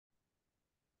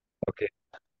Okay.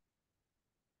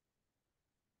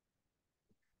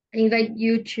 I invite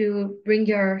you to bring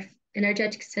your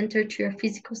energetic center to your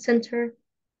physical center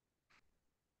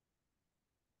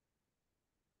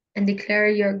and declare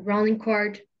your grounding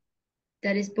cord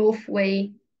that is both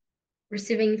way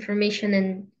receiving information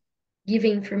and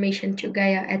giving information to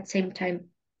Gaia at the same time.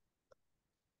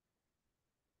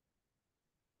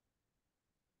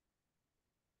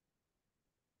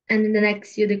 And in the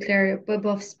next, you declare a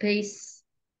bubble of space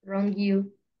around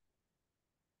you.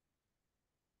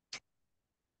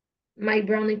 My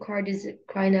grounding cord is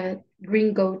kind of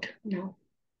green gold now.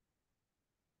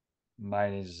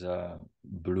 Mine is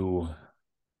blue.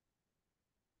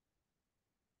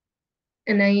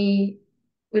 And I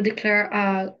will declare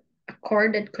a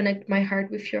cord that connect my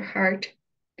heart with your heart.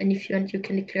 And if you want, you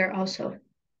can declare also.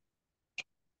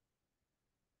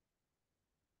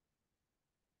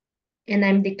 And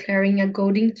I'm declaring a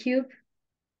golden cube.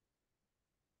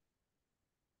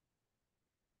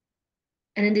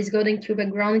 And in this golden cube, a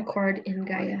ground cord in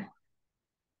Gaia.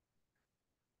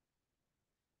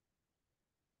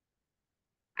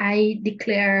 I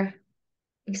declare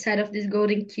inside of this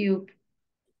golden cube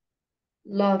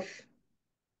love,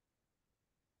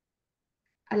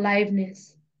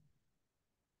 aliveness,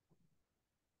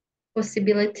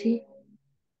 possibility,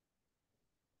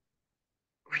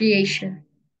 creation,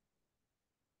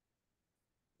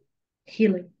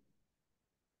 healing.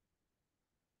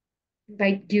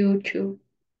 Invite you to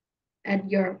add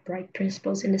your bright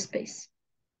principles in the space.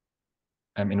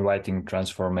 I'm inviting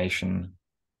transformation,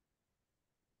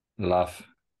 love,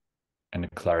 and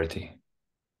clarity.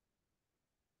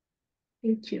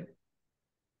 Thank you.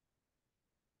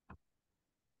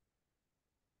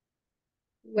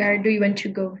 Where do you want to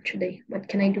go today? What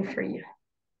can I do for you?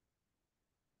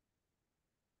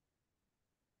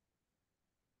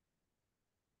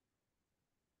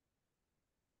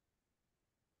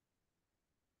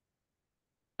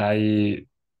 I,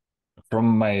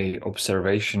 from my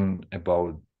observation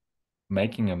about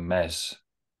making a mess,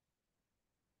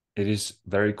 it is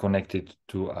very connected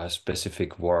to a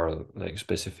specific world, like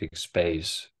specific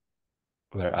space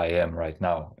where I am right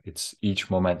now. It's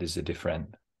each moment is a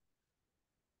different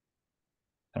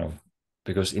kind of,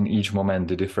 because in each moment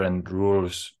the different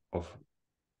rules of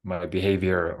my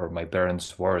behavior or my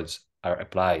parents' words are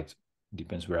applied.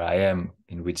 Depends where I am,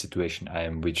 in which situation I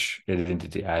am, which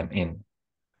identity I am in.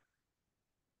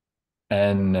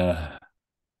 And I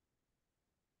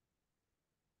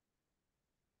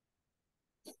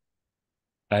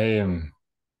am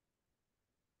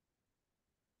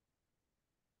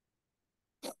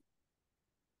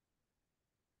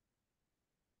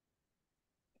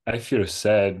I feel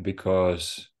sad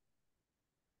because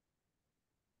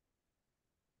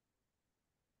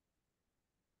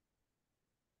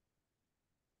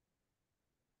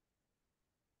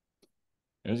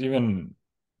there's even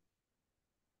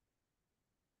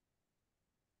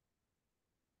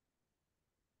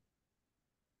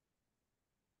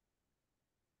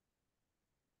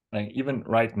like even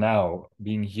right now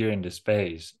being here in the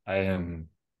space, I'm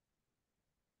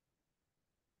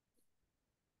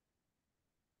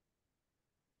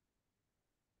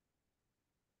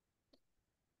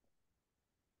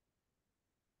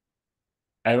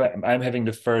having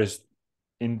the first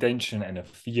intention and a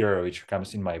fear which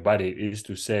comes in my body is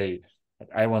to say that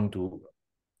I want to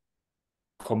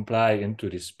comply into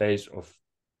this space of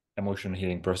emotional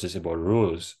healing process about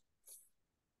rules.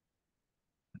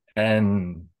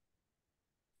 And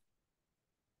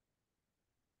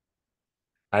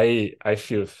I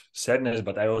feel sadness,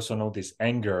 but I also notice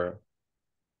anger.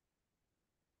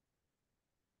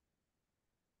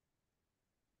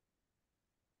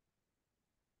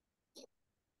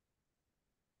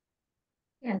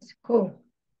 Yes, cool.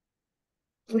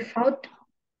 Without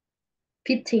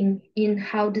fitting in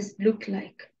how this look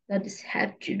like, that this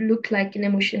have to look like an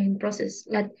emotional process,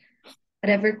 let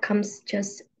whatever comes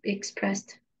just be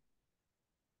expressed.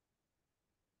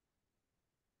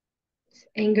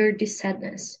 Anger, this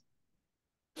sadness,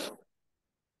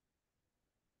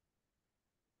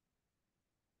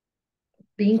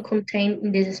 being contained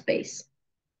in this space.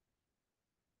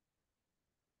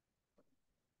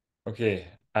 Okay,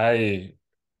 I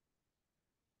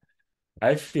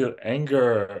feel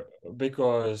anger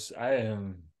because I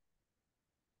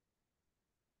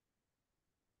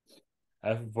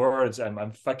have words.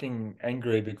 I'm fucking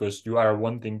angry because you are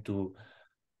wanting to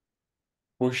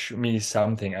push me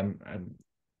something.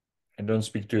 I don't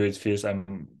speak to you. It feels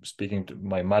I'm speaking to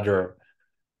my mother.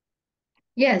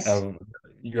 Yes, Uh,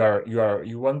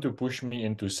 you want to push me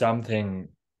into something.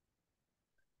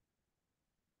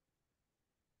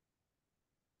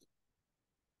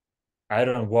 I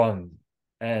don't want.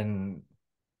 And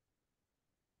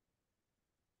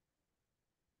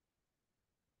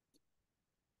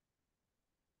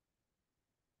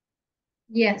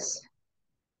Yes,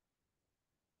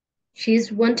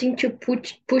 she's wanting to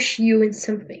push you in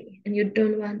something and you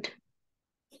don't want.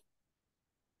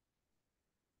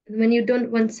 And when you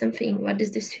don't want something, what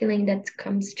is this feeling that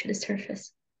comes to the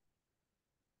surface?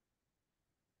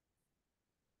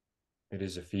 it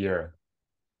is a fear.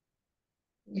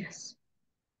 Yes.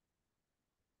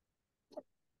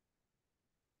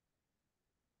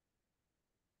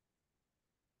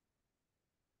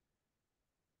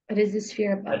 What is this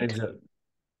fear And about?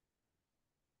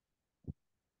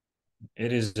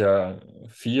 it is a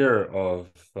fear of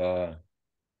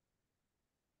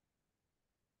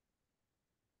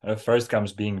first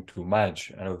comes being too much.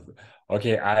 And of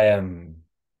okay, I am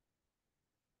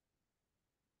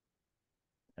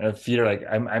I feel like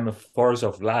I'm a force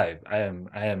of life. I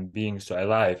am being so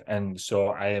alive, and so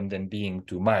I am then being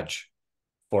too much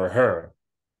for her.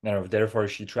 Now, therefore,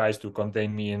 she tries to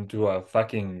contain me into a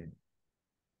fucking.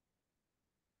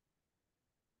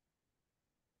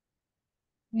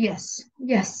 Yes,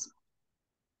 yes.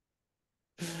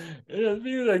 It just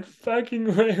feels like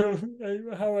fucking way of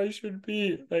like how I should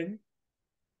be. Like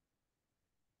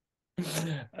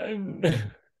I'm.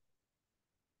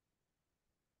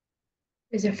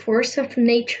 It's a force of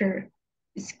nature.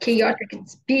 It's chaotic,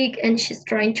 it's big, and she's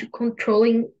trying to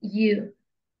controlling you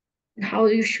and how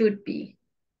you should be.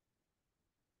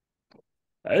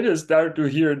 I just start to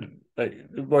hear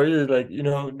like the voice is like,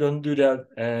 don't do that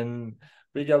and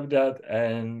pick up that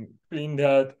and clean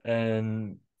that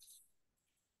and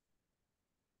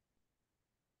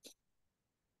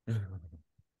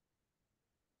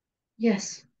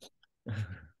Yes,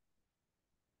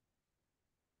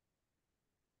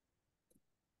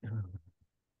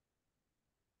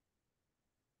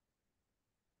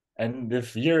 and the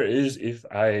fear is if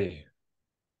I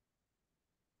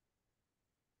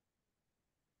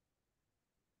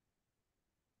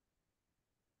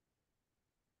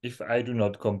do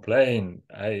not complain,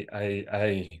 I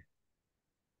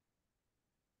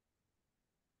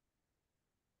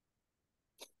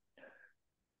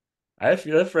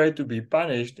feel afraid to be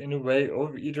punished in a way,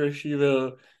 or either she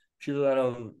will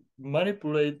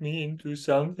manipulate me into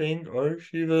something, or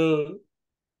she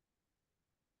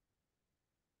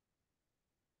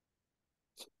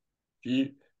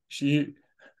she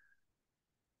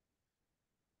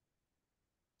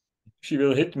she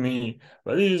will hit me.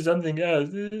 But this is something else.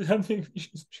 This is something.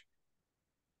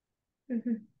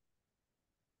 mhm.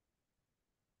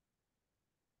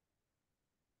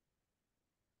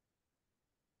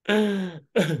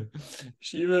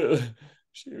 she will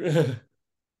she will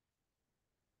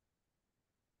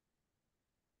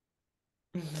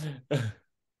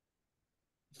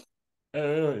I don't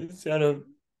know, it's kind of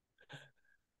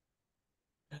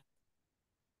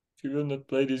she will not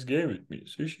play this game with me,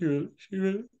 so she will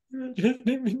just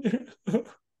leave me there.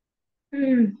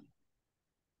 Mm,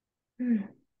 mm.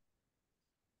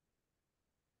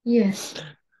 Yes,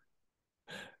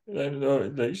 I don't know,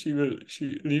 like she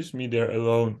leaves me there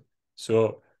alone.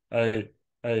 So I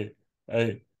I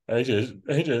I just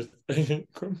do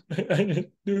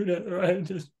that, or I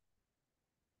just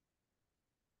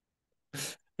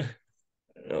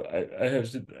I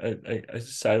have to I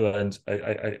silence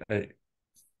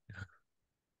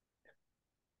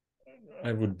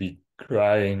I would be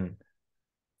crying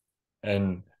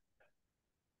and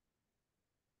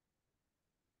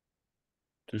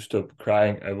to stop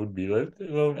crying I would be left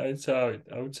alone outside.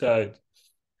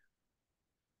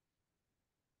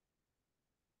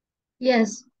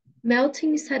 yes.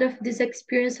 Melting inside of this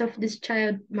experience of this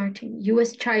child, Martin. You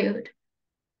as child,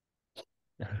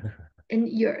 and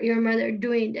your mother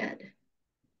doing that,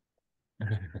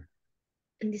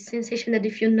 and the sensation that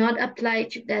if you not apply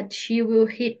to that, she will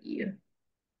hit you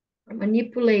or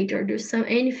manipulate or do some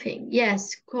anything.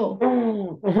 Yes, go.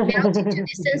 Melt into the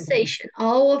sensation,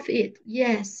 all of it.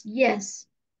 Yes, yes,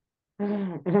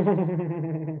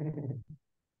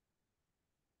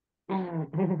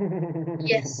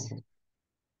 yes,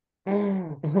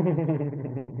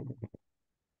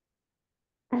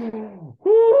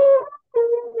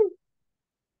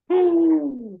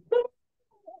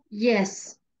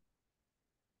 yes,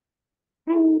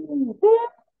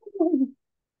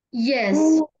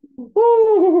 yes,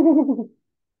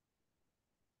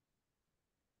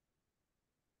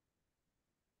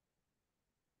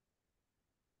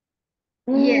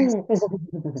 yes,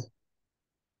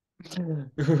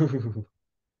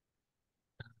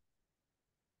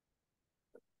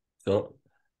 So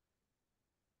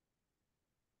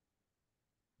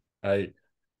I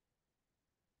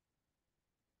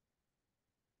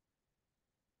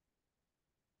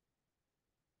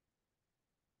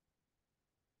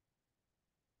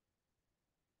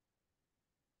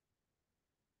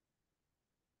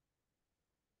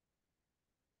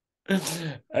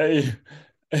I,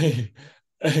 I,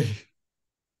 I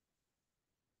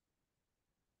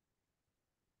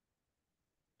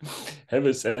have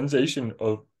a sensation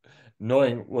of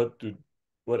knowing what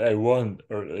I want,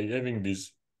 or like having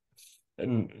this,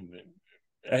 and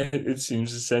it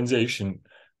seems a sensation,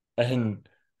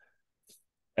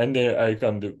 and there I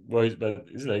come the voice, but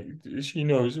it's like she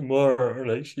knows more, or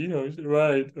like she knows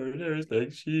right, or there's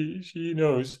like she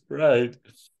knows right.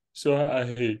 So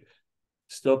I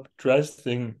stop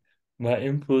trusting my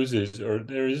impulses, or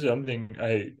there is something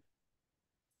I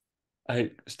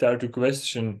start to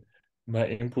question my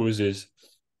impulses,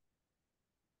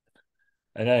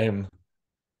 and I am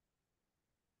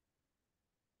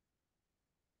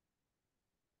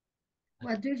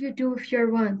What do you do with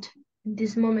your want in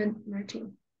this moment,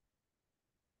 Martin?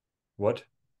 what?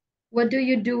 What do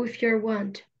you do with your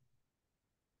want?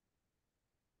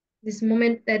 This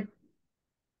moment that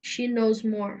she knows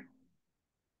more.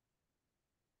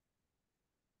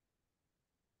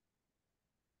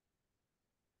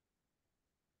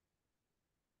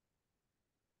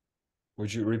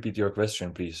 Would you repeat your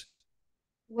question, please?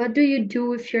 What do you do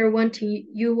with your wanting?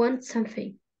 You want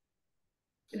something.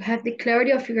 You have the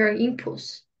clarity of your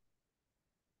impulse.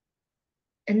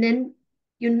 And then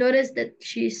you notice that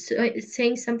she's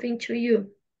saying something to you.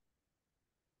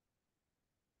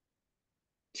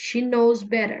 She knows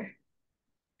better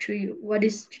to you. What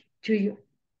is to you?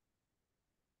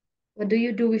 What do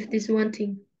you do with this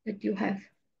wanting that you have?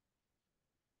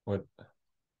 What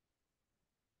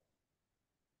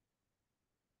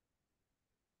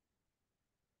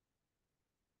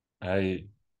I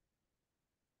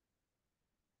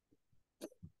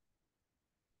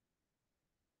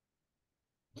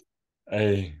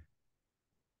I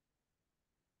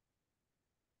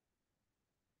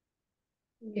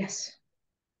Yes.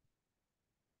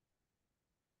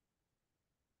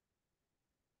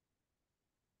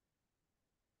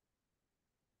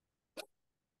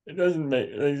 it doesn't make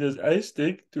like this. I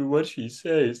stick to what she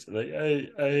says. Like I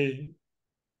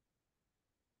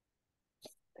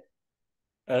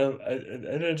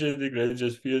energetically it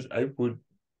just feels I put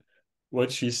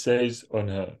what she says on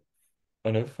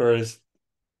a first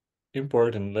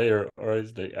important layer, or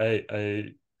it's like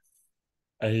I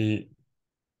I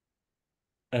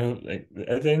don't like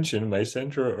the attention, my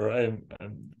center, or I'm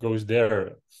goes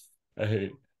there.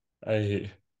 I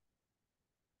I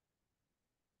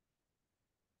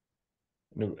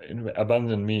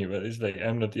abandon me, but it's like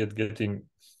I'm not yet getting.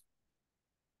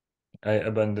 I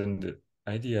abandon the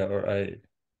idea, or I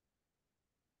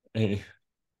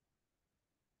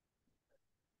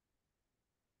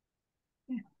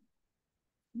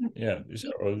yeah, these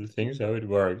are all the things how it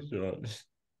works. So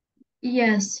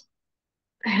Yes.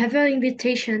 I have an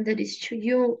invitation that is to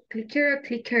you. Clicker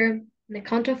on the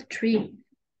count of three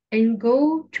and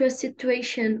go to a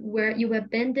situation where you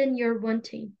abandon your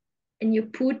wanting and you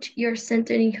put your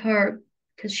center in her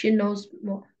because she knows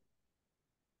more.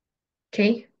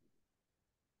 Okay?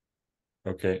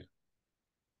 okay,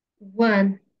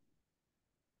 One,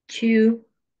 two,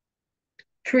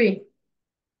 three.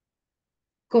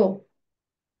 Go.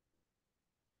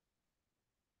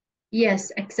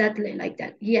 Yes, exactly like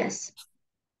that. Yes.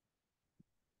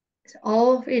 It's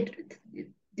all of it,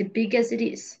 the big as it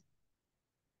is.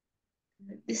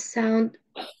 The sound,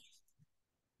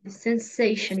 the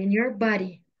sensation in your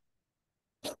body.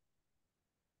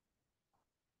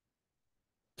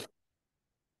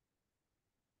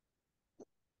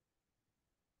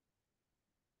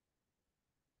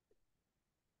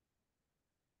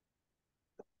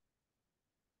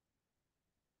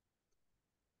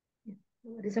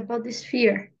 What is about this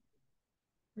fear?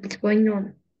 What's going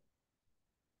on?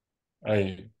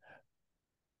 I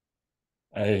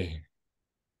I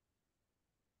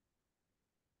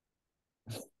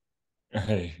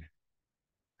I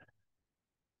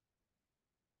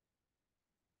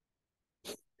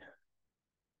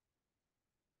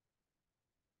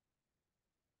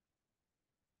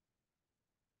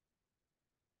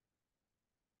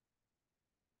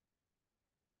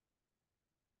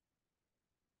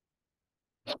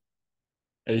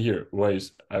I hear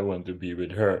voice. I want to be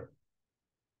with her.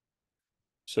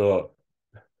 So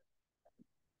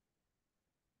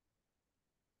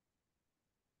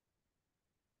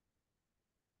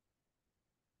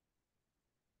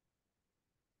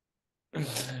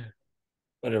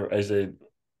whatever I say,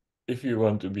 if you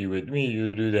want to be with me,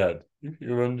 you do that. If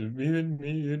you want to be with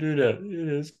me, you do that. You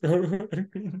just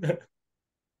go.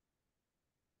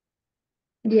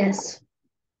 Yes.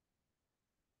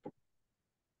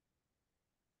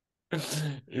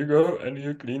 You go and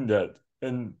you clean that,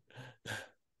 and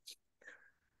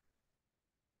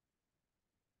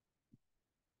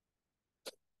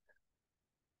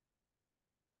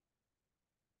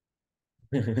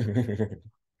I'm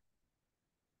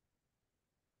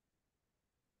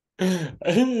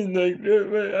like, "No,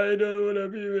 but I don't want to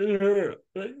be with her.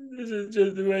 Like, this is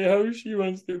just the way how she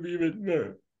wants to be with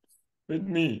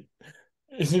me.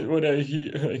 Is it what I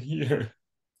hear?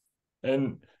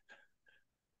 And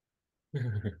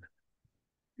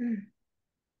Mm.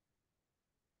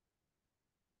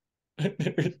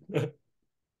 there is no,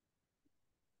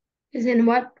 As in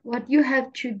what you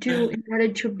have to do in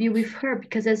order to be with her,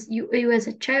 because as you as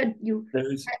a child you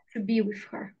there is had to be with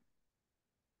her.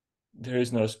 there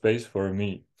is no space for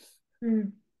me.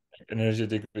 Mm.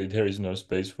 Energetically, there is no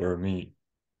space for me.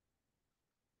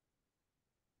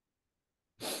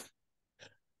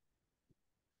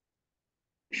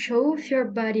 Show with your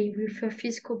body, with your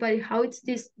physical body, how it's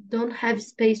this don't have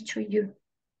space to you.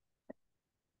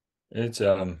 It's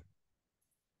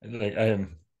like I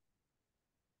am.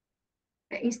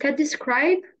 Instead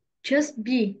describe, just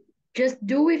be. Just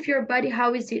do with your body,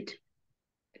 how is it?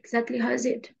 Exactly how is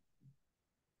it?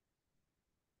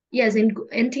 Yes, and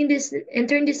entering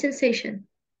this sensation.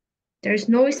 There's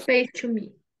no space to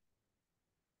me.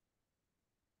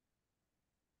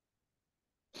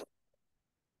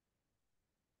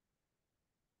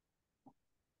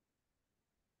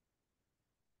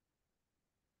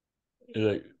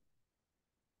 Like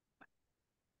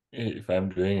if I'm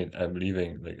doing it, I'm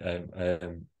leaving. Like I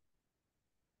am.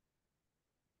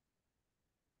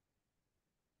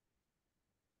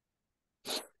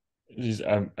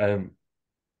 I'm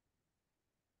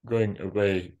going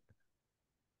away.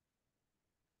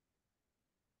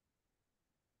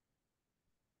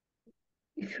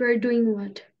 If you are doing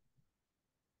what?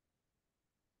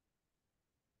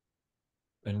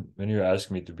 When you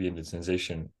ask me to be in the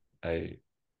sensation, I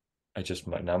I just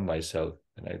numb myself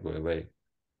and I go away.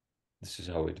 This is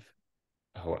how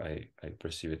I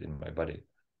perceive it in my body.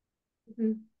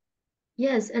 Mhm.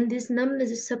 Yes, and this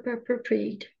numbness is super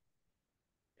appropriate.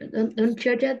 Don't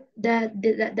judge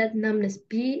that numbness.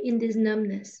 Be in this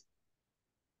numbness.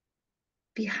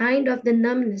 Behind of the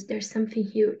numbness, there's something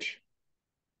huge.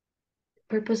 The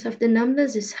purpose of the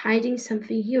numbness is hiding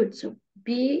something huge. So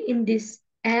be in this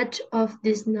edge of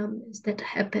this numbness that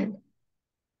happened.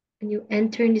 And you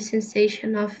enter in the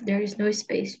sensation of there is no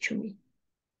space to me.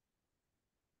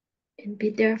 And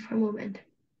be there for a moment.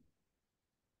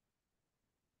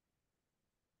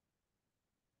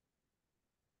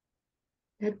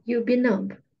 Let you be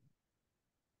numb.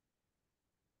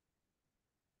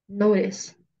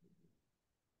 Notice.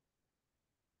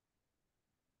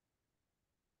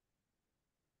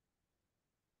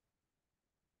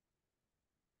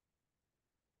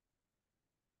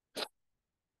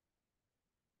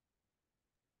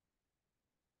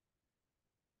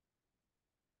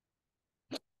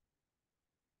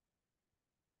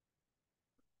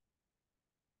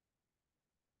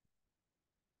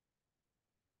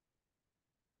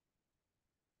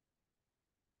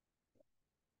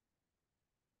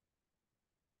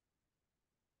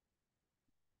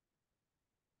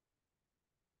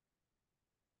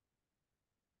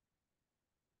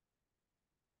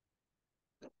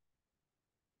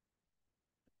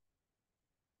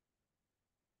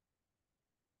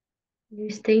 You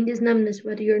stay in this numbness,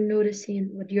 what you're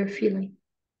noticing, what you're feeling.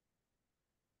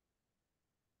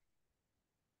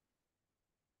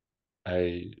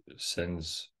 I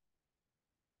sense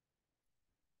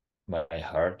my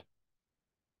heart,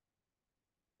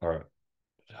 or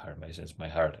heart. I sense my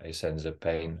heart. I sense a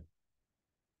pain,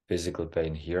 physical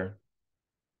pain here.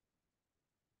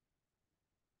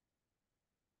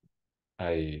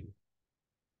 I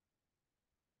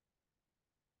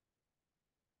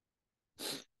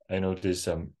I notice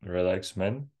some relaxed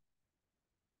man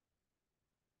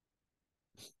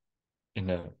in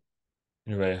a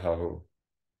way how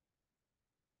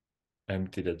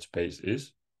empty that space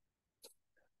is.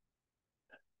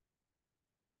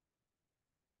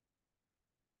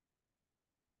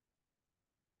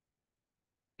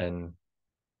 And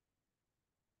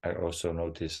I also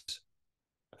notice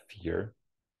fear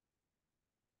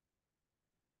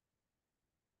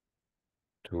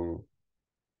to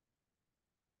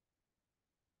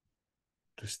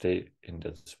stay in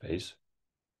that space.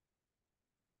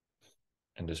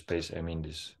 And the space, I mean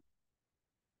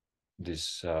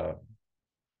this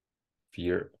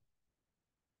fear,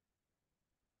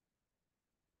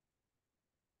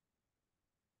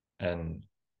 and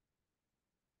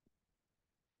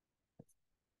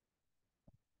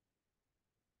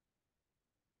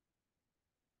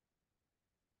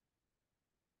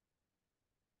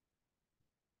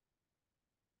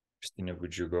Christina,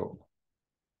 would you go?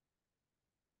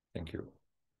 Thank you.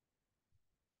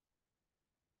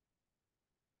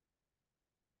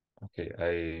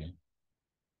 Okay,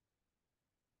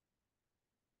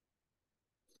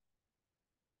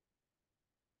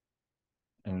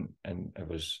 and I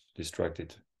was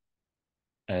distracted,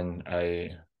 and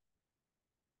I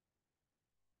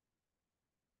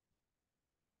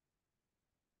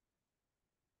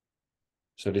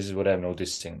so this is what I'm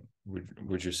noticing.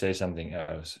 Would you say something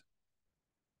else,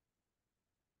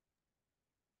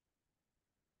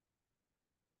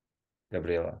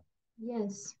 Gabriela?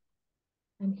 Yes,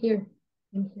 I'm here.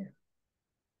 I'm here.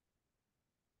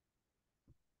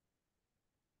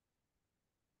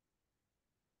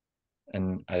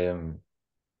 And I am,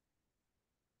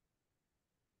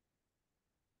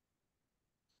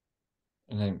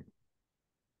 and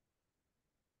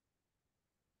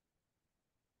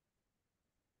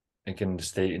I can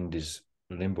stay in this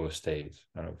limbo state,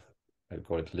 kind of. I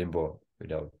call it limbo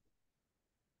without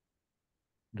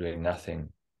doing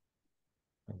nothing.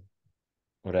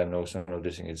 What I'm also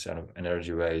noticing is kind of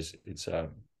energy wise. It's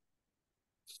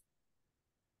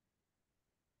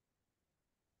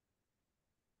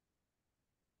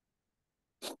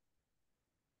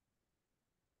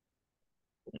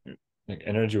like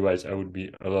energy wise, I would be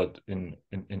a lot in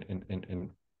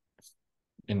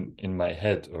my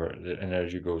head, or the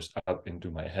energy goes up into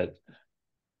my head.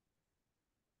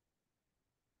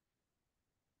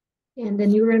 And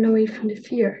then you run away from the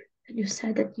fear. And you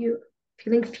said that you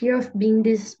feeling fear of being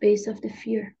this space of the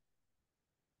fear.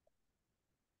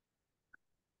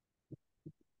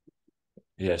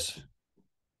 Yes,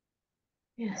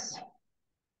 Yes.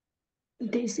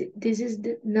 This is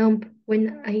the numb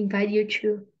when I invite you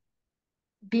to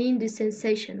be in the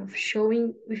sensation of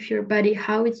showing with your body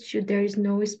how it should there is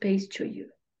no space to you.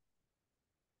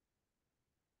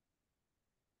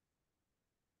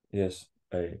 yes.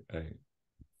 I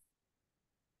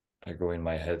go in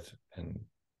my head, and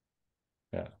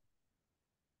yeah.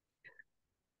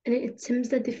 And it seems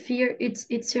that the fear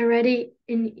it's already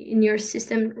in your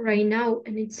system right now,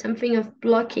 and it's something of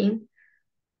blocking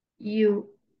you,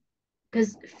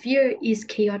 because fear is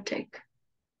chaotic,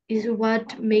 is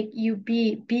what make you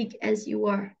be big as you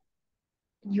are.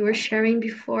 You were sharing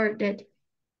before that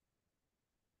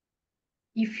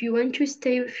if you want to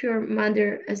stay with your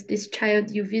mother as this child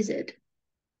you visit,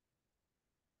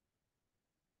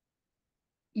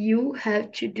 you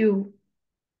have to do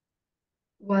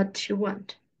what you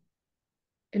want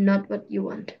and not what you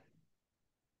want.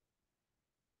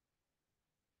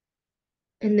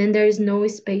 And then there is no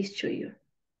space to you.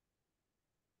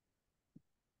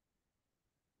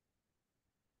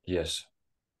 Yes,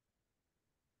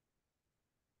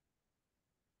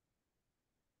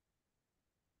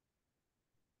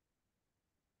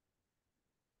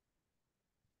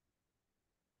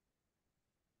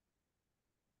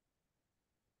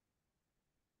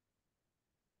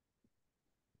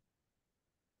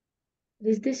 It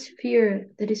is this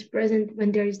fear that is present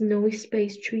when there is no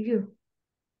space to you.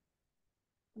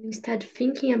 Instead,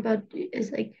 thinking about it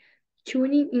is like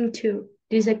tuning into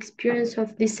this experience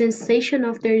of the sensation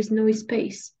of there is no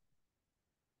space.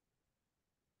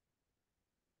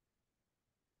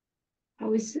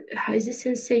 How is the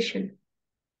sensation?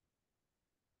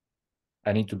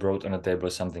 I need to brought on the table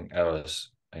something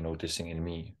else I noticing in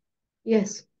me,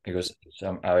 Yes. because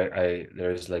I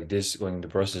there is like this going in the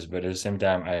process, but at the same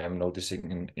time I am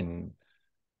noticing in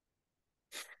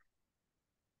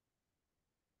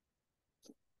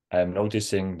I am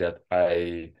noticing that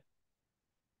I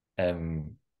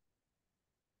am,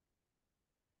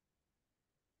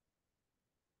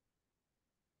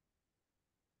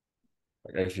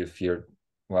 like, if you fear,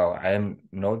 wow, I am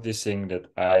noticing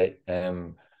that uh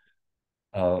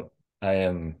I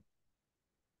am,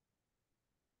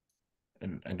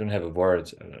 and I don't have a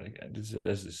word, like,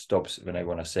 this stops when I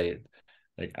want to say it.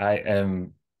 Like I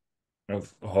am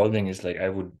of holding is like I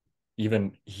would,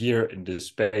 even here in this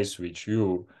space with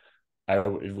you,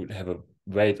 it would have a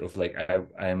weight of like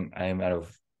I'm out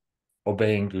of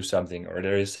obeying to something, or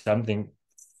there is something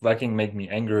fucking make me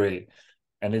angry,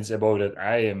 and it's about that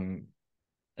I am,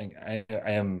 like I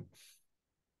am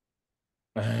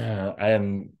I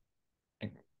am,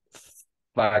 like,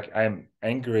 fuck, I'm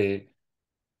angry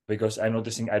because I'm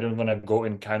noticing I don't want to go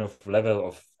in kind of level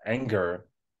of anger,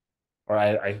 or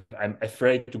I'm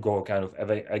afraid to go kind of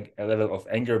a level of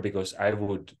anger, because I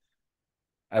would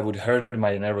hurt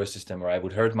my nervous system, or I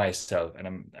would hurt myself,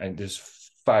 and I just,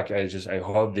 fuck, I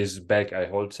hold this back, I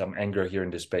hold some anger here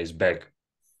in this space back,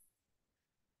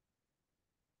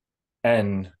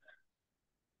 and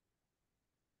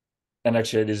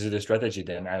actually this is the strategy.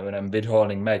 Then when I'm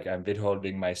withholding back, I'm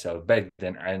withholding myself back,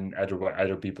 then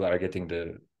other people are getting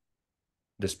the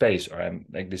space, or I'm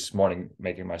like this morning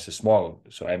making myself small,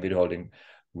 so I'm withholding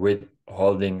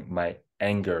my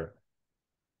anger.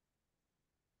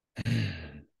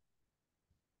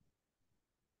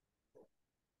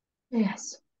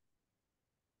 Yes.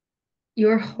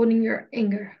 You're holding your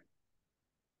anger.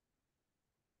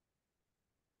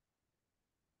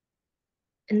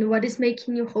 And what is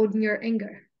making you holding your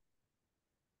anger?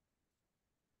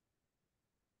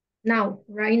 Now,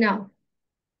 right now.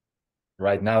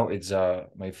 Right now, it's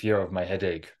my fear of my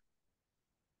headache.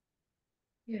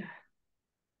 Yeah.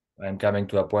 I'm coming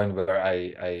to a point where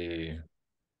I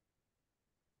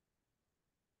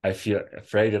feel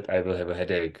afraid that I will have a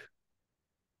headache.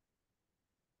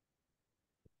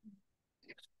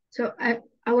 So I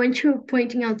want you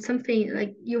pointing out something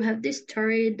like you have this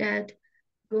story that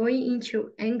going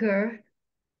into anger,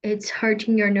 it's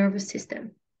hurting your nervous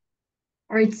system,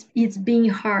 or it's being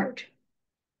hard.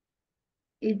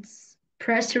 It's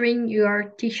pressuring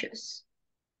your tissues.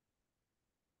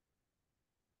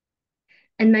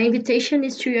 And my invitation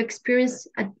is to experience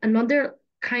another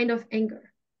kind of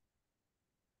anger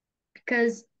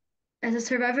because as a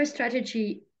survival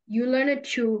strategy, you learn it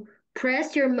to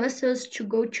press your muscles to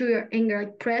go to your anger,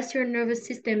 like press your nervous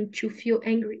system to feel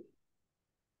angry.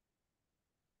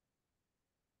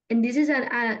 And this is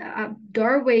a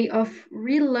doorway of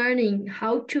relearning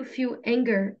how to feel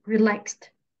anger relaxed,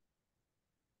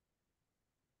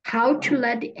 how to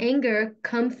let the anger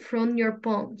come from your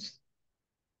palms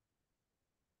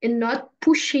and not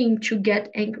pushing to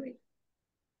get angry,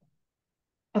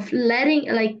 of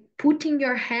letting, like putting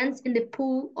your hands in the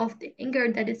pool of the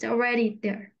anger that is already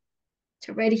there, it's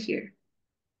already here.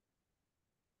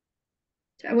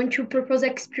 So I want to propose an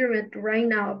experiment right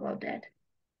now about that.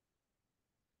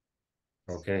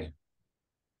 Okay.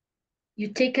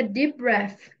 You take a deep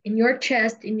breath in your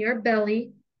chest, in your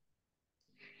belly,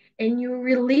 and you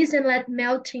release and let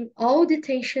melting all the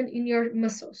tension in your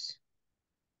muscles.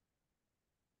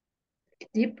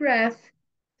 Deep breath,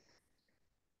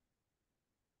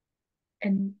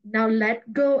 and now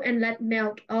let go and let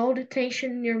melt all the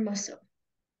tension in your muscle.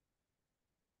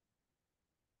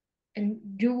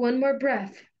 And do one more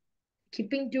breath,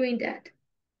 keeping doing that.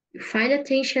 You find a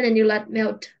tension and you let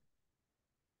melt.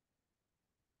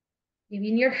 Maybe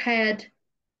in your head,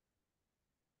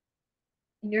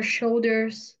 in your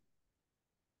shoulders,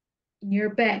 in your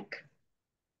back.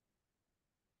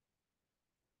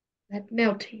 Let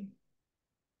melting.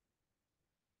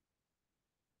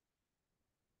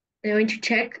 And I want to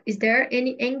check, is there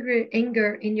any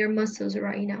anger in your muscles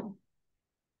right now?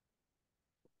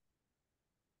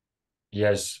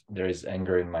 Yes, there is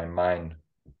anger in my mind,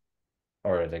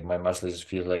 or like my muscles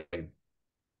feel like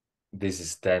this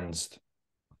is tensed.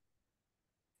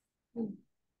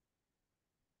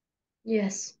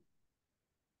 Yes.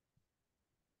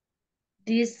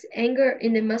 This anger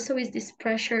in the muscle is this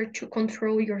pressure to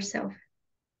control yourself.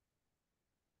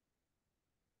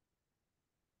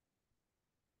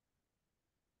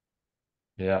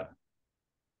 Yeah.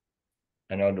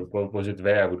 I know the opposite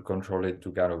way I would control it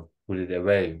to kind of put it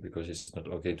away because it's not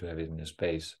okay to have it in a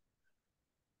space.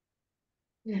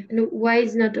 Yeah. And why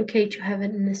is not okay to have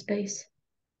it in a space?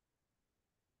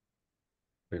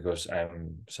 Because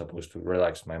I'm supposed to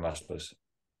relax my muscles.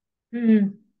 Hmm. So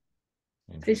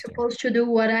you're Interesting. supposed to do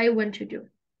what I want to do.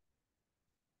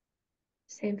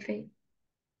 Same thing.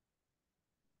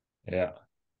 Yeah.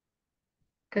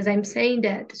 Because I'm saying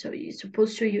that. So you're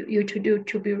supposed to you to do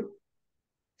to be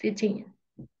fitting.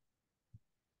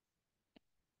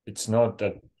 It's not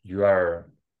that you are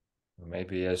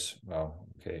maybe yes. Well,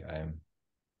 okay, I'm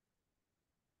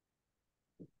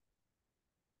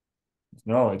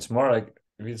no, it's more like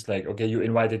it's like okay, you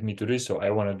invited me to this, so I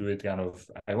want to do it kind of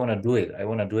I want to do it. I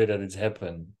want to do it that it's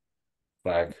happened.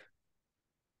 Like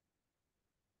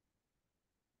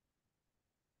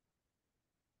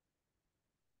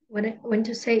What I want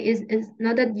to say is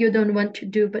not that you don't want to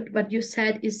do, but what you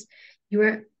said is you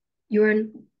are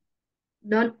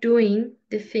not doing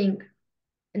the thing,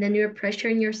 and then you're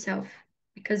pressuring yourself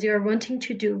because you're wanting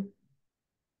to do.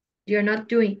 You're not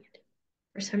doing it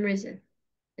for some reason,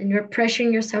 and you're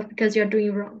pressuring yourself because you're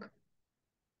doing wrong.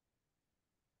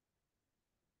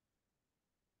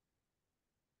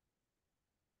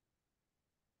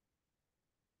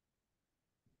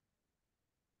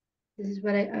 This is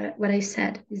what I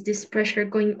said. Is this pressure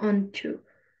going on to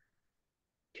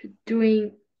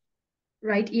doing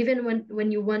right, even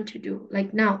when you want to do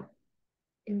like now?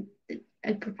 In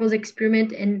I propose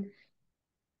experiment, and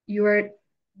you are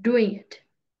doing it,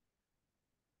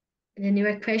 and then you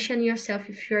are questioning yourself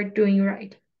if you are doing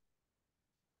right.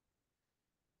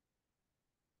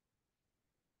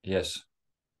 yes.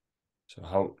 So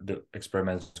how the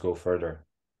experiments go further?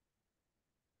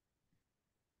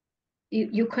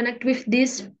 You connect with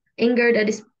this anger that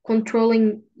is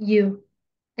controlling you,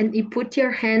 And you put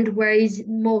your hand where is it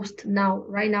most now,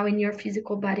 right now in your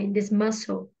physical body, in this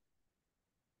muscle.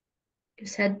 You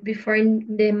said before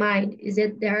in the mind. Is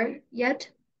it there yet?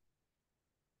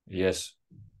 Yes.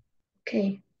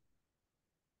 Okay.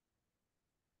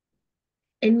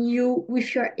 And you,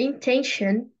 with your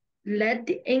intention, let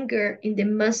the anger in the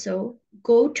muscle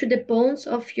go to the bones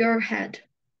of your head.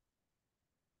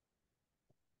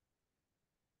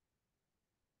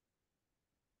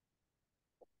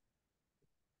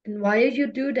 And while you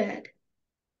do that,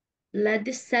 let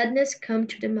the sadness come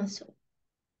to the muscle.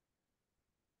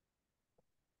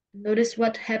 Notice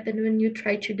what happened when you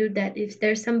try to do that. If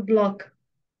there's some block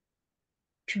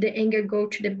to the anger go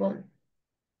to the bone.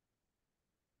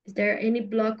 Is there any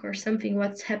block or something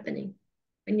what's happening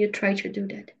when you try to do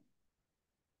that?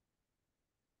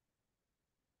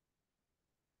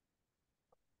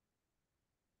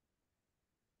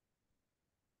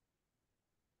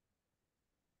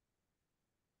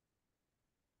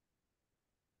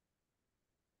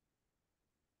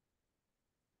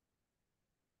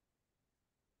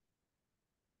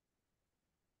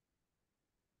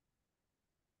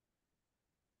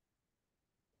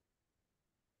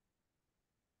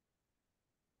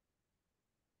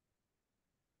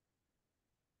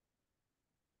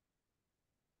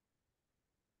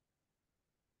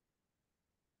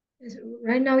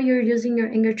 Right now you're using your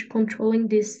anger to controlling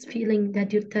this feeling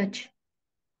that you touch.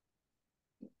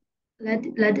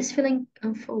 Let this feeling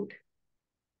unfold.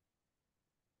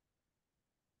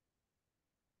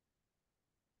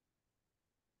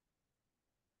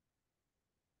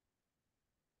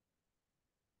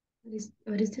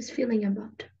 What is this feeling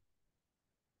about?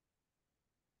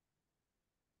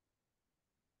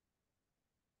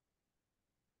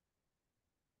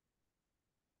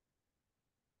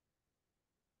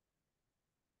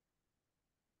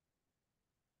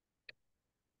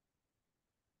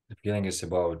 The feeling is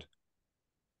about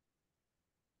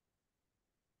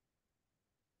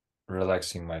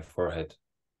relaxing my forehead.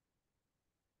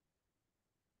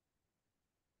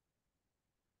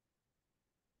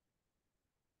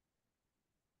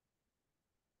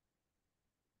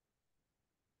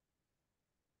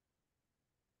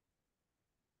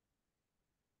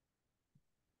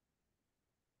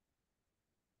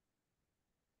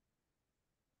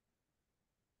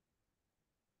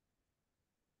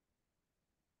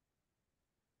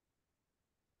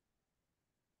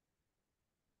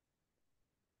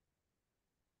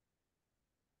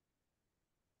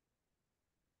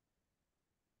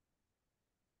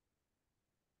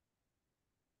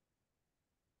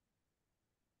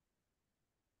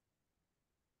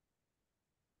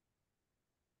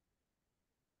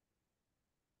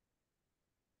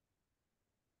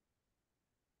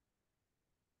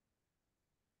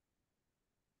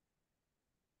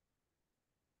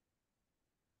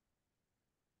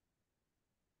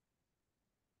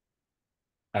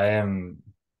 I am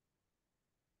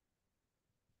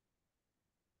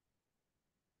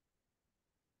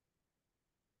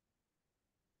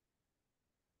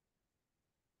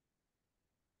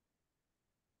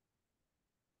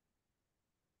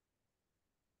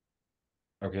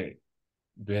okay.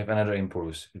 Do you have another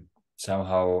impulse?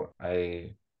 Somehow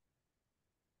I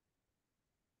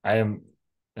am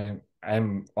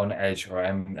I'm on edge, or I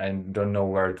don't know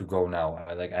where to go now.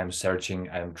 I'm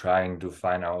searching, I'm trying to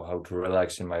find out how to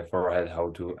relax in my forehead, how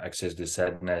to access the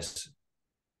sadness,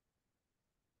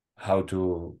 how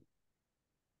to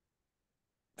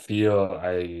feel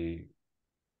I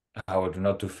how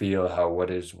not to feel, how what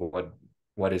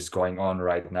is going on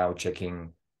right now,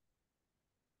 checking,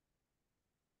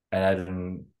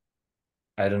 and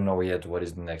I don't know yet what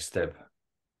is the next step.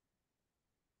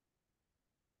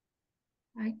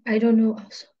 I don't know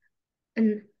also.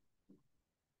 And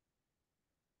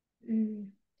mm,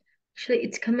 actually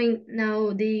it's coming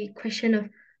now the question of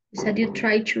you said you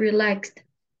tried to relax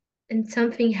and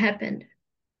something happened.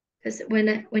 Because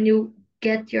when you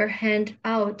get your hand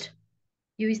out,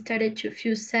 you started to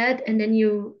feel sad and then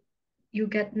you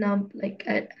get numb. Like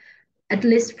at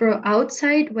least for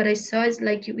outside, what I saw is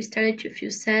like you started to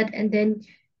feel sad and then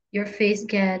your face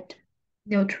get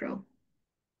neutral.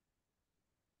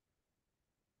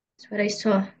 That's what I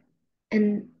saw.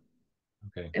 And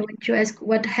Okay. I want to ask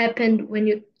what happened when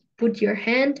you put your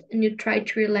hand and you try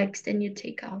to relax, then you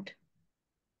take out.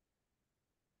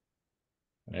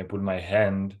 When I put my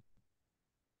hand,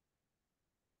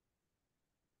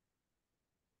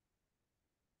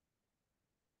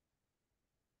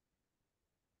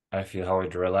 I feel how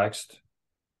it relaxed,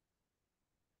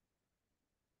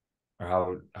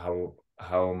 or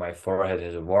how my forehead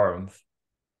has a warmth.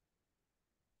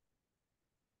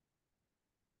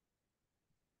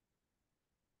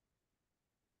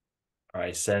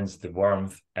 I sense the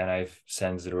warmth and I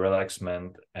sense the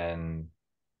relaxation, and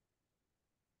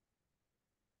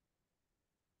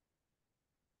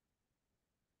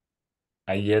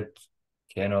I yet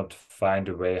cannot find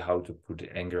a way how to put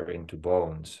the anger into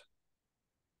bones.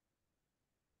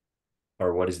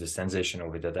 Or what is the sensation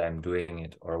of it that I'm doing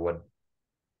it, or what,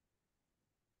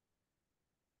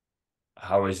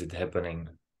 how is it happening?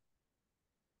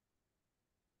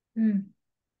 Mm.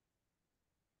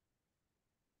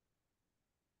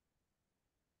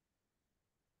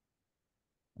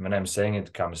 When I'm saying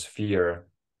it comes fear.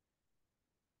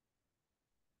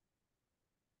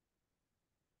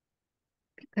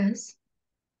 Because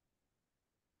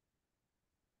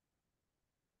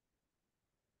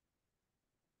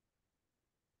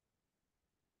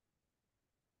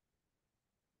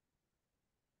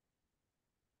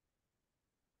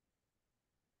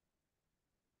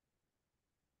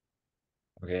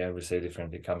Okay, I will say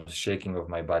differently. It comes shaking of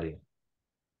my body.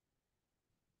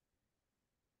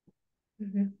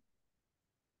 Mhm.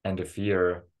 And the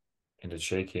fear in the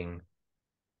shaking,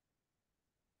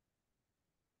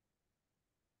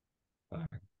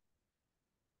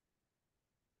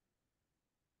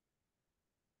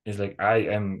 is like I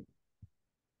am,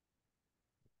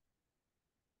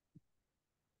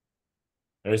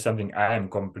 there is something I am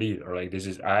complete, or like this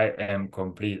is I am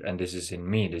complete, and this is in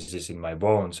me, this is in my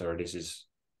bones, or this is,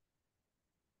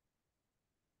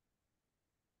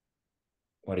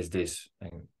 what is this?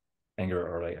 Like, anger,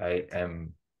 or like I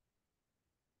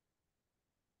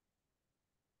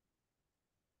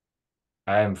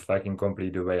am fucking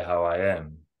complete the way how I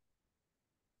am.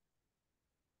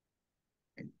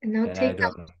 And now And I take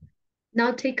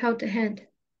don't, out the hand.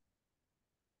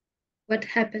 What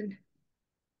happened?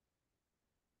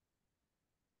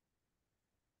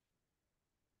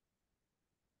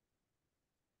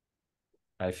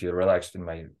 I feel relaxed in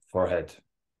my forehead.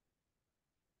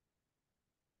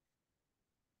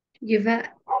 Give a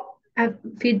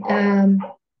vid,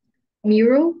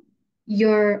 mirror.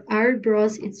 Your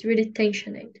eyebrows. It's really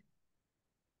tensioned.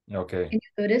 Okay, Can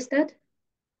you notice that?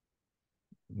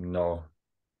 no.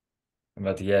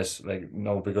 But yes, like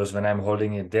no, because when I'm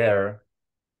holding it there,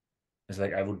 it's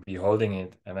like I would be holding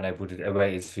it, and when I put it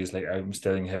away, it feels like I'm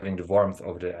still having the warmth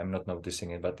of the. I'm not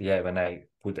noticing it, but yeah, when I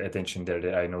put attention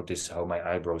there, I notice how my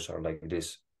eyebrows are like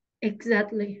this.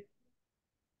 Exactly.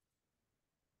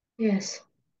 Yes.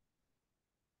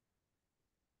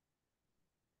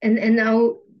 And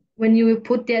now when you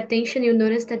put the attention, you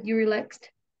notice that you relaxed.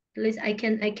 At least I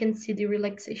can see the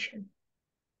relaxation.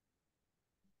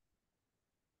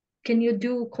 Can you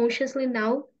do consciously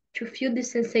now to feel the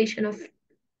sensation of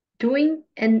doing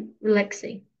and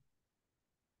relaxing?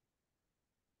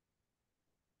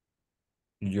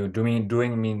 You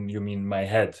doing mean you mean my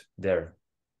head there?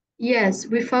 Yes,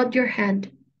 without your hand.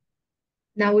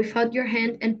 Now without your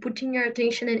hand and putting your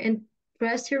attention and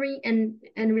pressuring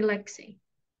and relaxing,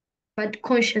 but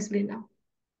consciously now.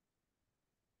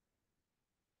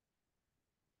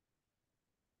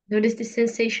 Notice the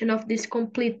sensation of this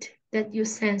complete that you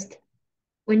sensed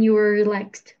when you were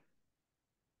relaxed.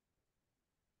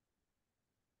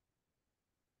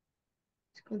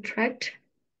 Contract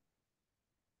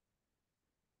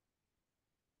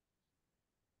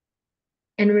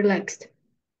and relaxed.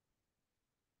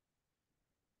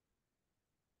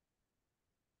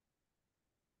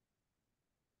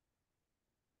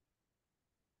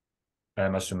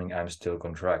 I'm assuming I'm still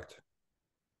contract.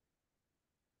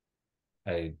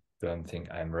 I don't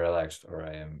think I'm relaxed, or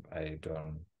I am. I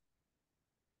don't.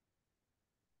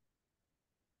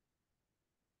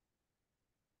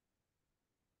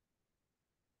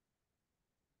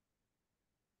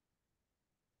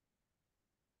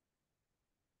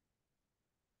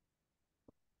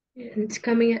 And it's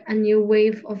coming a new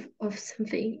wave of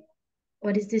something.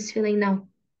 What is this feeling now?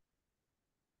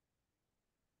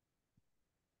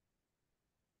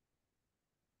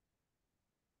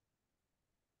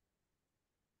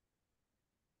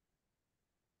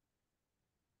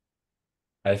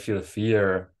 I feel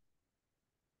fear,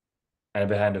 and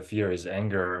behind the fear is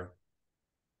anger.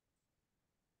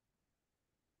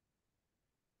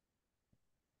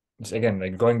 It's again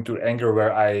like going to anger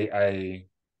where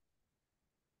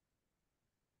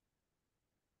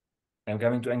I'm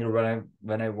coming to anger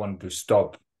when I want to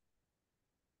stop.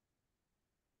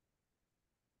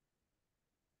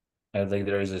 And like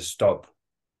there is a stop.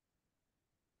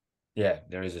 Yeah,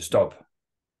 there is a stop.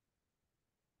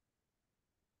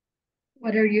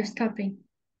 What are you stopping?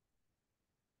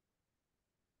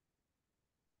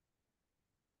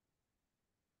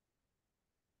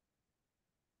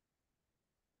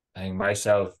 I think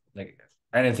myself, like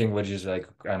anything which is like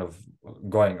kind of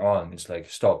going on, it's like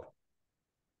stop.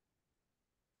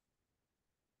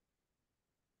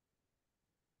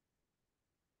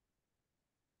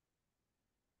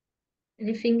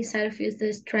 Anything inside of you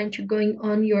that's trying to going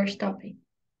on, you're stopping.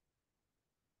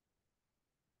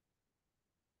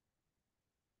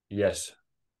 Yes.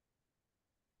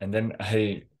 And then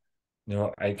I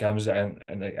comes and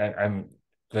I'm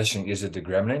questioning, is it the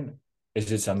gremlin?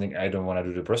 Is it something I don't want to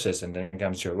do the process? And then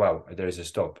comes your, wow, there is a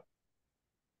stop.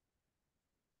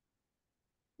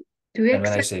 Do you And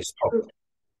when I accept say stop, to,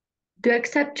 do you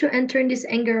accept to enter in this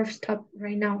anger of stop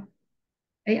right now?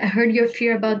 I heard your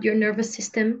fear about your nervous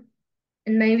system,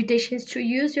 and my invitation is to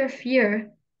use your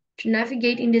fear to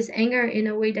navigate in this anger in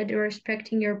a way that you're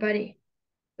respecting your body.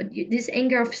 But this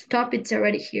anger of stop, it's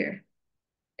already here.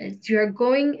 You're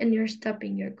going and you're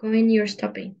stopping. You're going, you're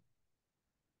stopping.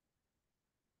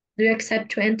 Do you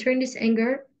accept to enter in this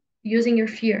anger using your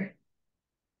fear?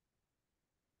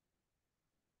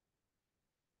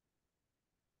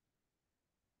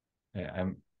 yeah,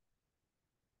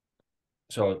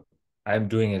 so I'm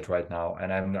doing it right now,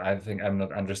 and I think I'm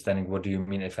not understanding what do you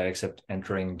mean if I accept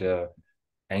entering the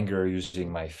anger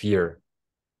using my fear.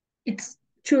 It's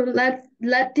to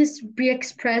let this be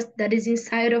expressed that is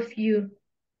inside of you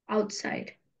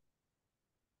outside.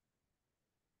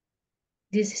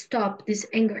 This stop, this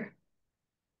anger.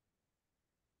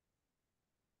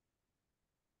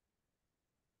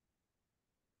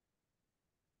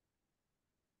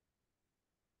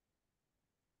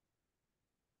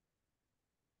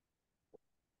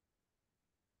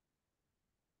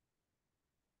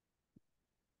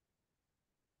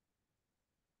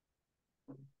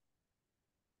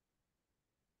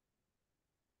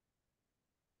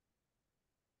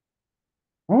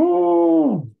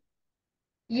 Oh,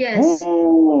 Yes,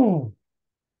 oh,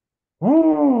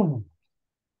 oh,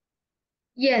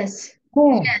 yes,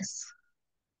 oh, yes,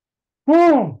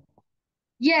 oh.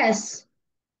 yes,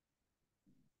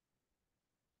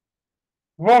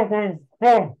 Welcome,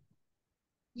 oh,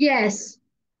 yes,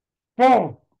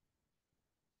 oh,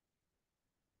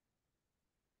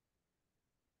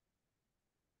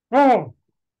 oh,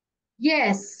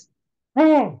 yes,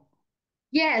 oh,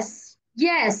 yes,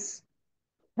 yes,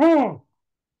 oh.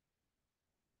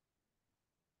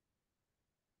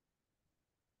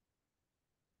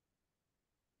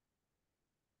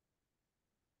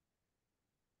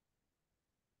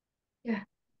 yeah.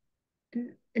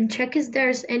 And check if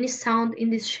there's any sound in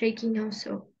this shaking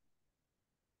also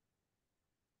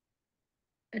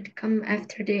that come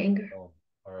after the anger. No,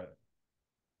 all right.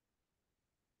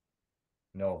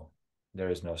 No, there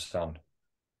is no sound.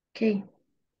 Okay.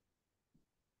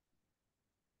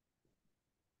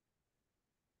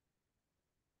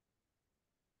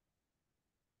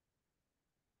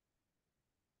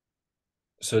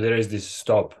 So there is this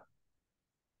stop,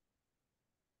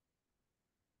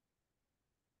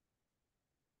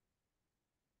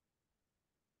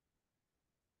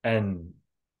 and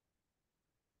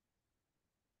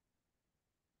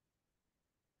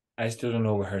I still don't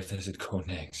know where does it go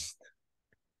next.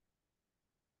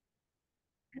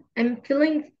 I'm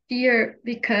feeling fear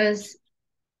because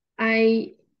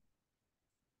I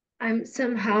I'm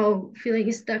somehow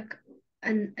feeling stuck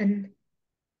and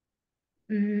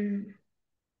mm,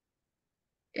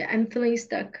 yeah, I'm feeling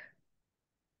stuck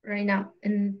right now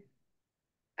and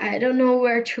I don't know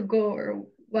where to go or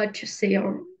what to say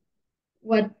or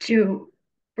what to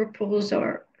propose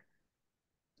or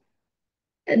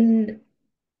and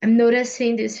I'm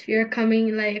noticing this fear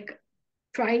coming like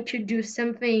trying to do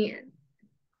something and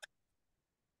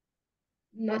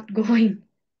not going.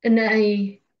 And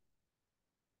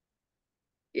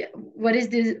yeah, what is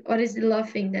the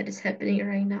laughing that is happening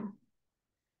right now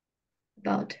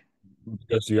about?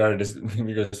 Because you are this,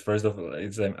 because first of all,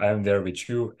 it's I'm there with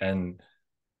you, and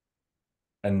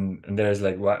there's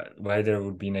like why there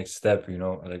would be next step,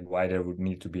 like why there would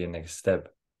need to be a next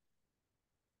step.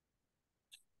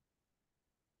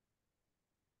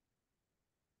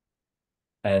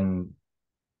 And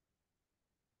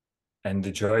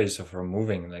the joys of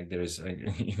removing, like there is like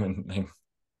even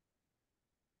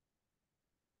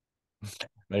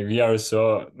like we are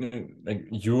so like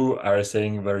you are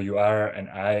saying where you are and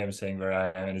I am saying where I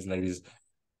am, and it's like this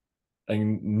like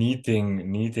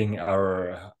neating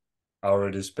our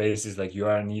the spaces, like you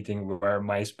are neating where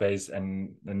my space,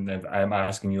 and then I'm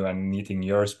asking you and neating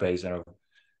your space, and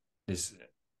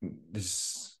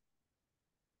this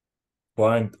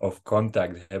point of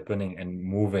contact happening and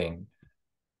moving.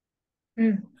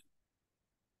 Mm,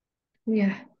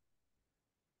 yeah.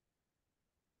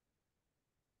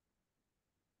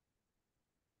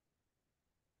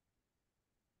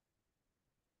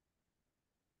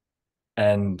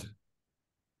 And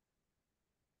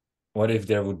what if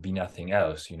there would be nothing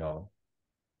else?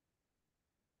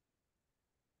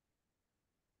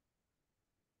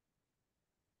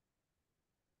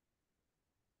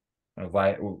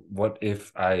 Why? What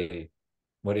if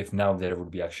now there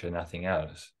would be actually nothing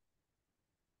else?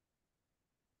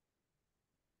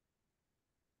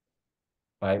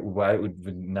 Why would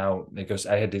now? Because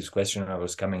I had this question when I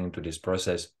was coming into this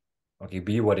process. Okay,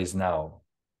 be what is now.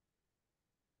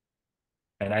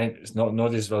 And I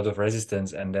noticed a lot of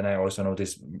resistance, and then I also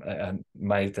noticed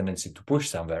my tendency to push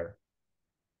somewhere.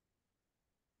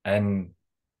 And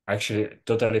actually,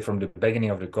 totally from the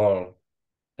beginning of the call,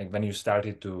 like when you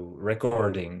started to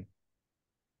recording,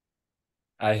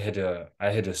 I had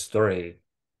a story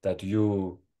that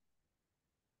you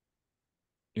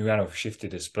kind of shifted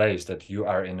this place, that you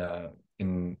are in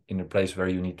a place where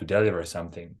you need to deliver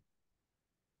something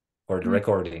for the Mm.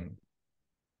 recording.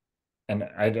 And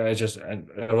I just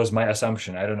that was my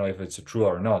assumption. I don't know if it's true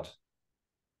or not.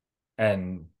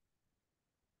 And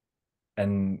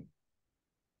and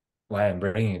why I'm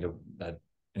bringing that,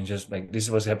 and just like this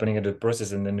was happening in the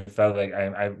process, and then it felt like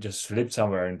I just slipped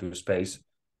somewhere into space.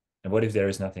 And what if there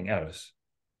is nothing else?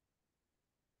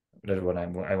 That's what I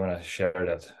want to share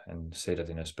that and say that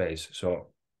in a space.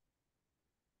 So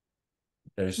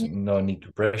there's Yeah, no need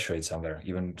to pressure it somewhere,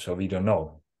 even so we don't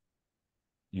know.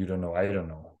 You don't know, I don't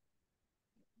know.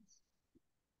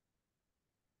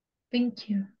 thank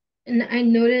you. And I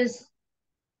noticed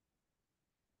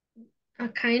a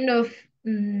kind of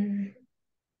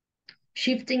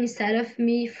shifting inside of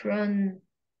me from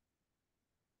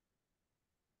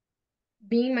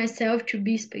being myself to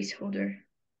be space holder.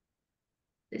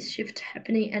 This shift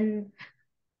happening, and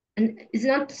it's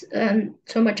not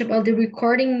so much about the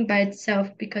recording by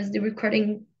itself, because the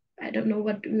recording, I don't know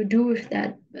what we do with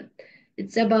that, but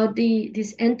it's about the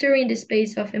this entering the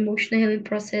space of emotional healing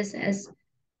process as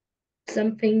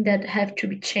something that have to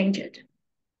be changed.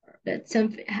 That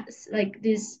something has like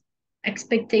this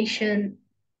expectation.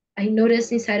 I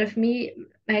notice inside of me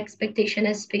my expectation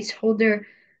as space holder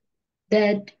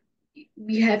that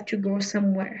we have to go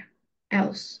somewhere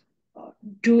else, or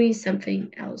doing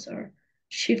something else, or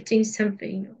shifting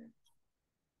something,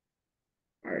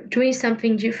 or doing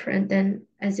something different than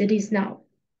as it is now.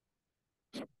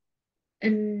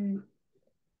 And,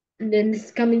 and then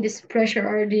it's coming this pressure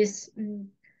or this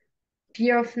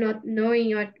fear of not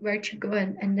knowing where to go,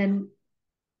 and then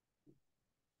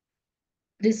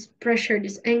this pressure,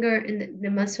 this anger in the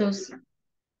muscles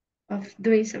of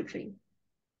doing something.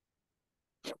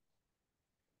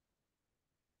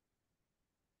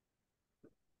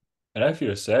 And I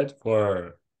feel sad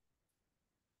for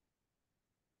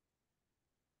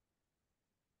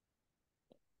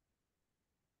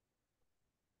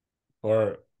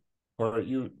for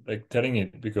you like telling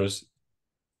it, because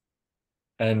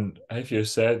and I feel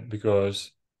sad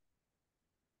because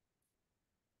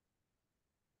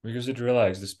it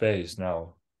relaxed the space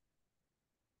now.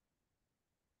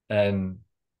 And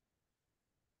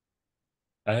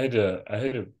I had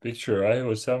a picture. I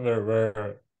was somewhere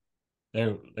where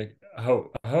like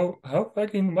how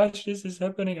fucking much this is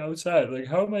happening outside. Like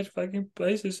how much fucking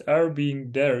places are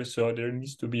being there, so there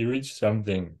needs to be reach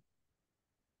something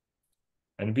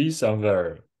and be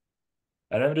somewhere.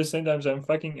 And at the same time I'm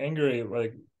fucking angry,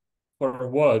 like for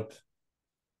what?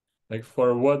 Like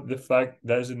for what the fact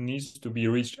does it needs to be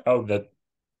reached out, that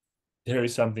there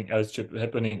is something else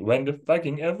happening when the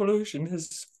fucking evolution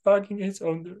is fucking its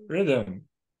own rhythm.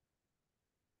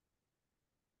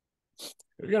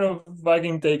 You're gonna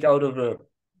fucking take out of a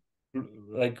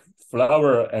like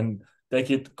flower and take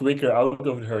it quicker out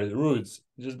of her roots.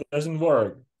 It just doesn't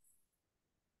work.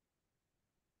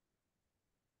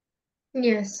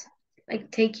 Yes,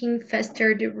 like taking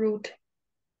faster the root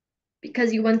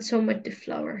because you want so much the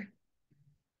flower,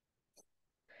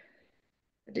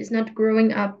 but it's not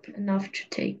growing up enough to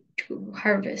take to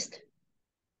harvest.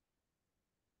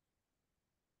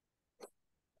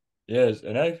 Yes,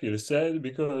 and I feel sad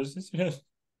because it's just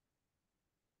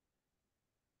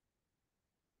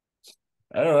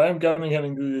I don't know, I'm coming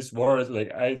having to this word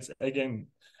like it's again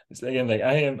like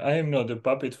I am not a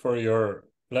puppet for your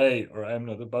play, or I'm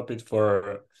not a puppet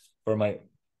for my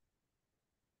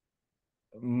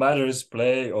mother's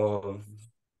play of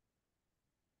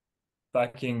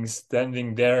fucking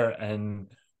standing there and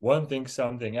wanting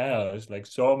something else, like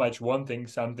so much wanting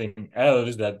something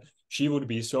else, that she would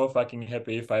be so fucking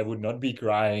happy if I would not be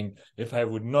crying, if I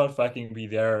would not fucking be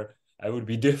there, I would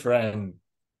be different.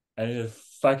 And if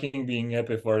fucking being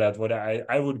happy for that, what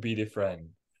I would be different.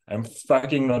 I'm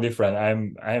fucking not different.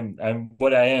 I'm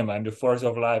what I am. I'm the force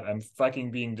of life. I'm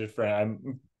fucking being different.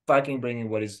 I'm fucking bringing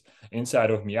what is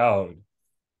inside of me out.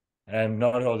 And I'm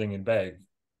not holding it back.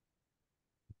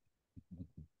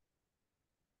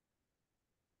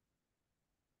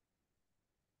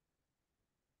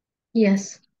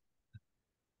 Yes,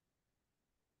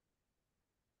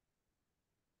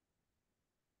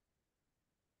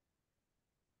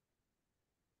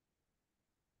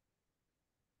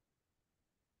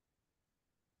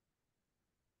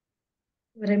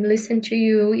 When I'm listening to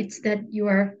you, it's that you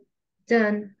are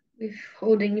done with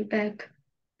holding it back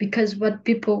because what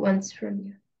people want from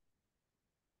you.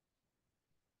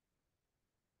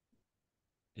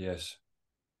 Yes,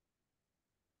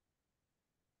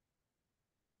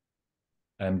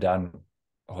 I'm done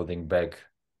holding back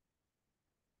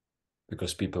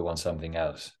because people want something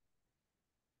else,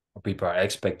 or people are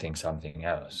expecting something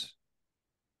else.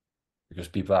 Because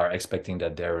people are expecting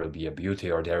that there will be a beauty,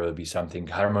 or there will be something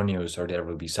harmonious, or there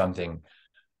will be something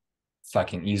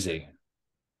fucking easy.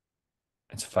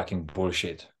 It's fucking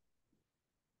bullshit.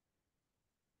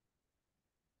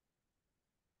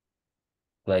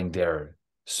 Playing their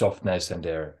softness and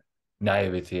their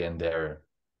naivety and their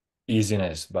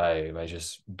easiness by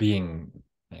just being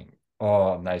like,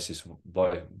 oh, nice is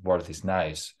boy, world is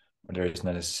nice, but there is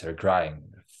not necessary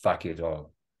crying. Fuck it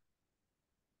all.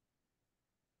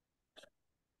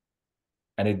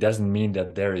 And it doesn't mean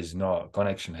that there is no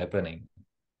connection happening.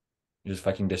 You're just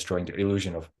fucking destroying the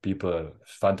illusion of people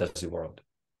fantasy world.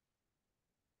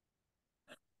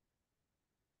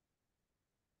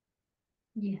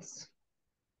 Yes.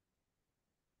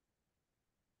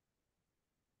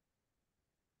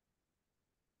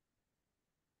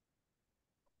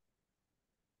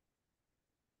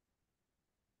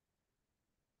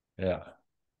 Yeah,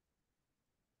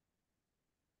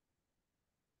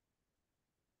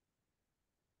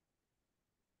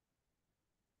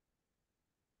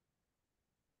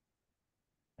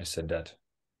 I said that.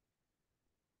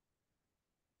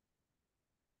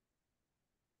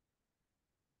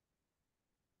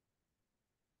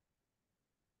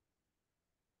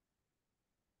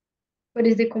 What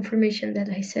is the confirmation that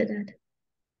I said that?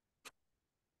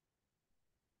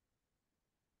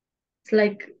 It's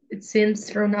like it seems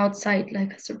thrown outside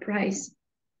like a surprise.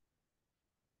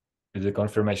 It's a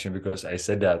confirmation because I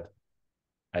said that.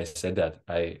 I said that.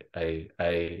 I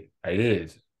did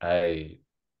it. I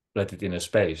let it in a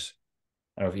space.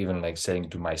 Of even like saying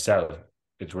to myself,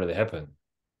 it really happened.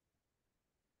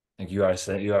 Like you are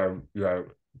saying, you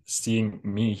are seeing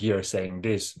me here saying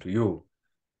this to you,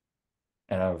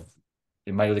 and I've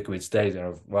in my liquid state, and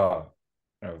of wow,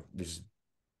 this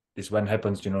when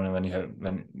happens, when you have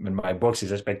when my box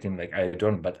is expecting like I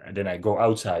don't, but then I go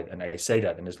outside and I say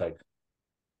that, and it's like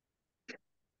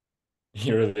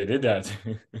you really did that.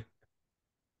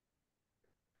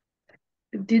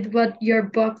 Did what your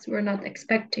box were not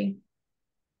expecting.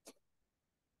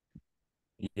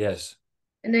 Yes,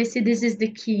 And I see this is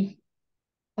the key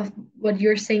of what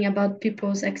you're saying about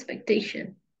people's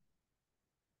expectation.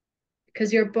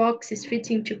 Because your box is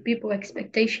fitting to people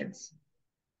expectations.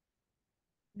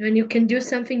 When you can do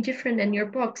something different than your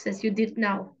box as you did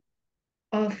now,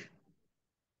 of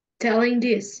telling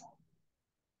this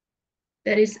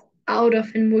that is out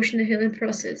of emotional healing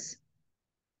process,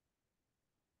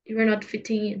 you are not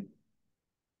fitting in.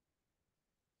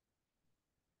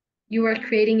 You are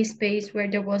creating a space where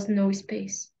there was no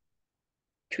space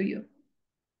to you.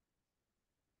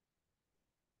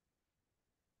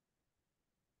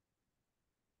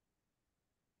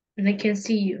 And I can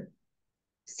see you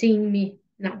seeing me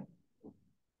now.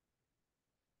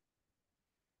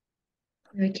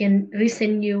 And I can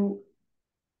listen you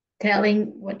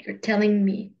telling what you're telling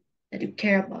me that you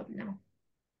care about now.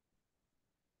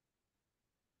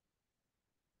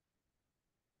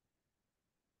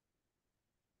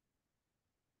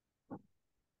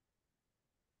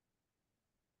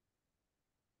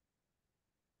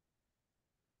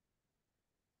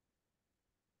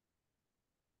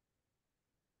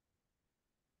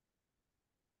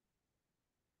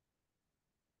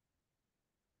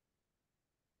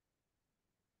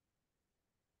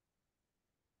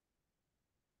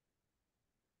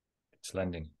 it's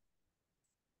landing.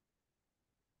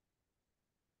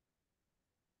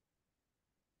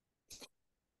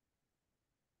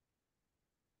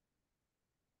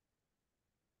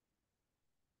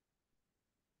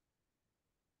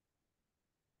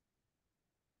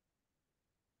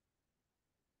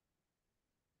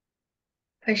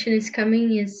 Question is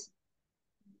coming is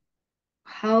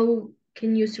how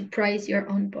can you surprise your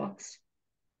own box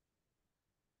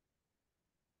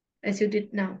as you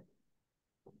did now?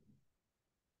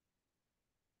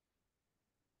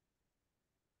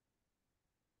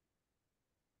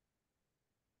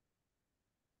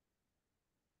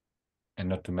 And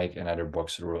not to make another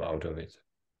box rule out of it.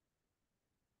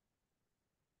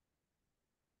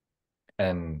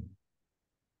 And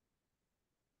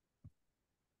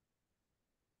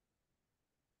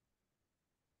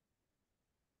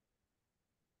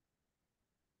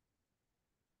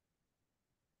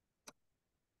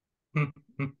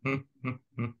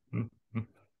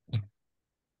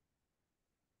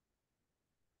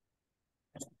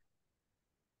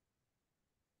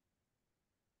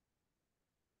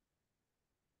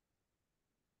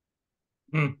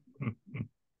I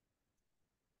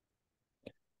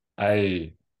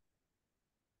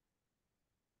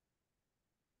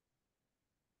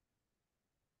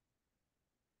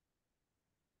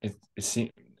it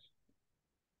seems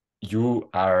you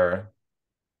are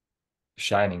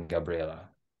shining, Gabriela,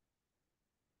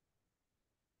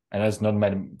 and that's not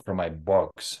meant from my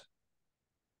box.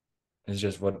 It's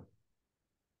just what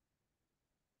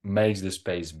makes the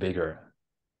space bigger.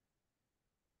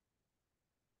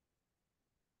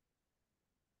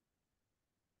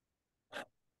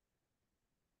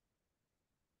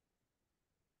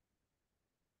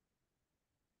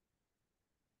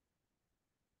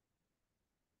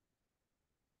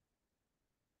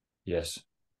 Yes.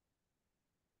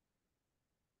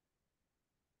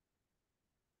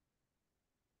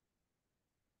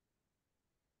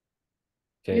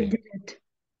 You Okay. did it.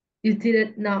 You did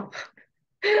it now.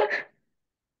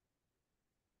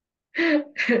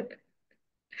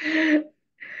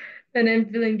 And I'm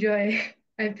feeling joy.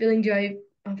 I'm feeling joy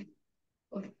of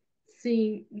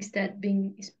seeing instead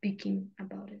being speaking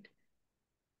about it.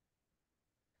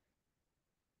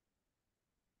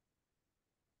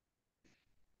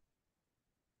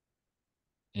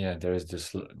 Yeah, there is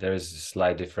a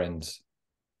slight difference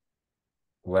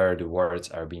where the words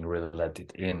are being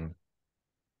related in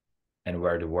and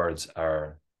where the words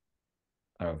are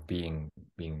being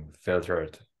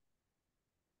filtered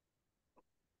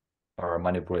or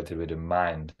manipulated with the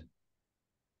mind.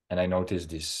 And I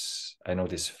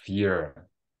notice fear,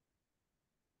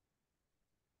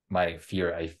 my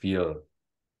fear I feel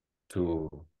to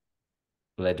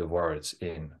let the words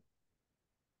in.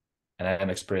 And I am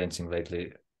experiencing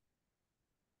lately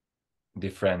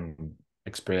different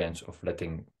experience of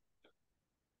letting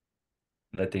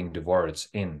the words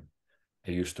in.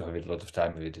 I used to have a lot of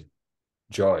time with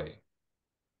joy,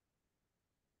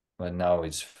 but now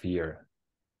it's fear.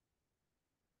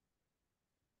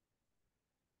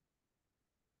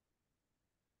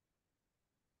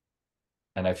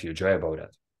 And I feel joy about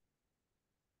that.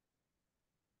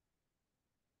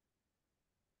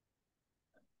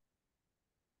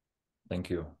 Thank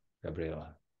you,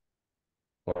 Gabriela,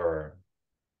 for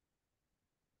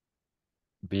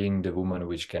being the woman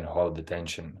which can hold the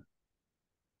tension,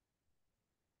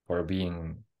 for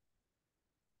being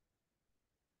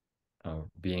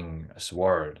a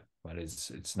sword, but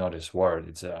it's not a sword.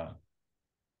 It's a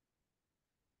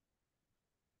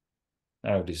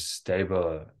this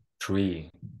stable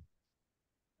tree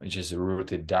which is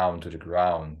rooted down to the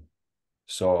ground,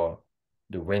 so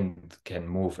the wind can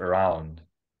move around,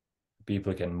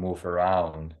 people can move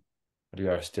around, but you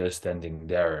are still standing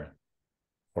there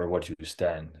for what you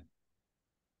stand.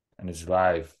 And it's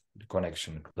life, the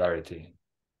connection, clarity,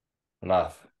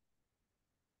 love.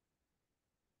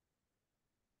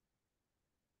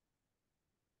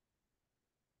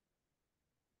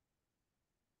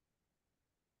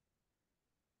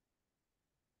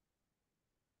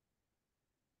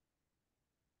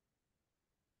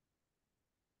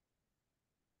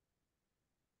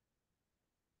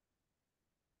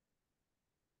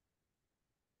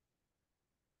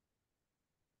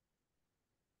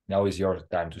 Now is your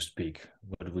time to speak.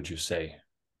 What would you say?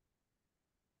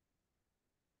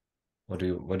 What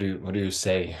do you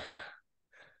say?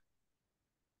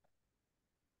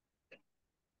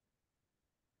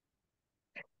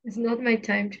 It's not my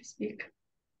time to speak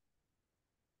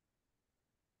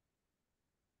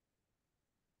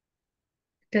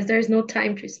because there's no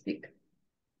time to speak.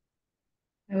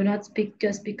 I will not speak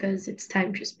just because it's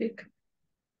time to speak,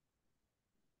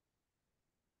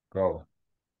 Go,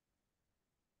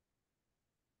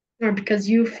 or because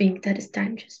you think that it's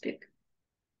time to speak.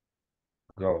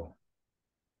 go.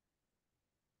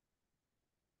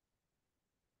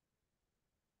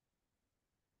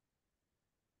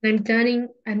 I'm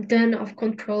done of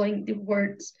controlling the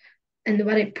words and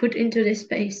what I put into this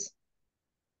space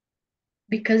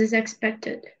because it's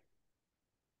expected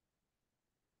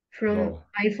from Go.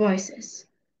 my voices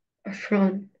or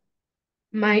from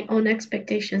my own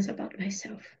expectations about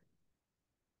myself.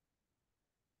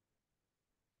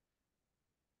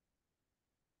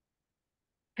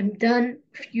 I'm done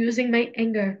using my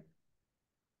anger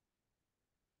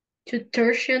to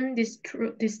torsion this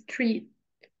tree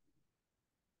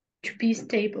to be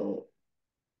stable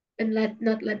and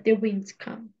not let the winds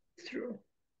come through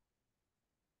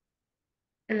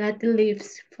and let the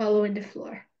leaves follow in the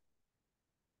floor.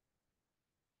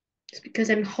 It's because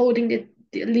I'm holding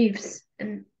the leaves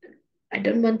and I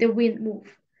don't want the wind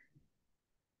move.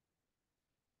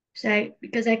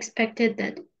 Because I expected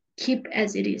that keep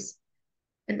as it is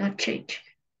and not change.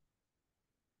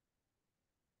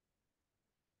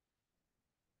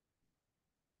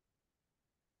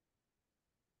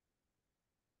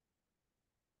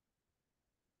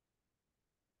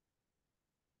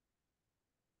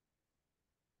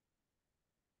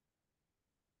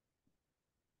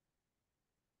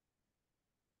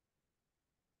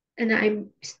 And I'm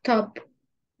stop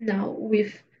now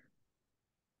with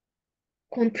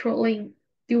controlling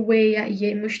the way a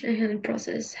emotional healing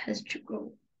process has to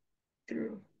go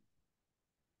through.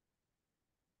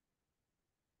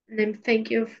 And I'm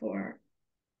thank you for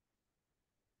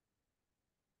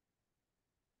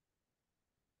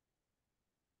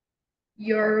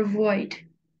your void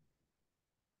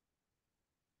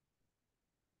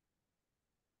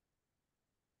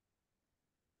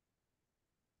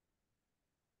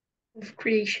of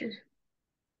creation.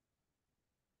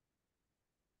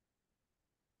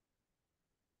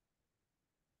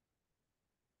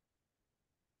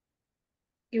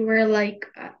 You were like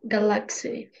a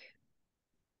galaxy,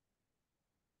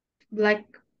 black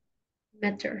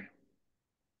matter.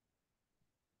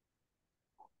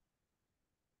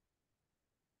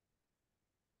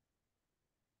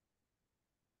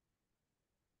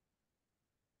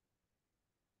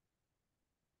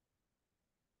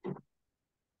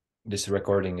 This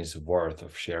recording is worth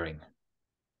of sharing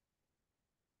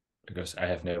because I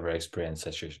have never experienced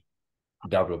such a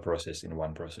double process in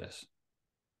one process.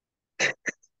 Thank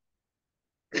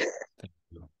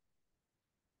you.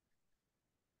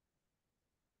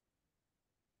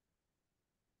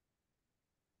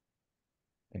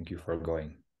 Thank you for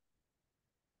going.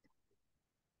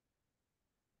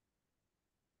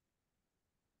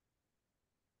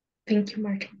 Thank you,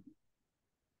 Martin.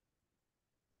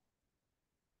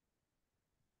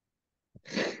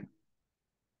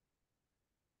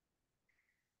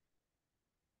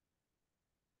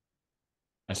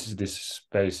 As this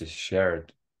space is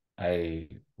shared, I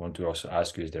want to also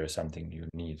ask you, is there something you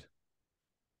need?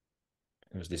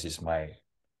 Because this is my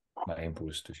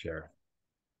impulse to share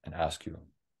and ask you.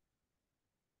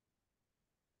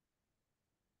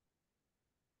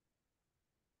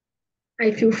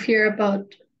 I feel fear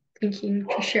about thinking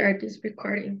to share this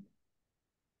recording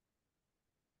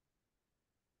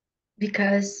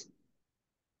because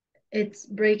it's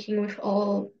breaking with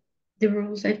all the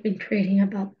rules I've been creating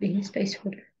about being a space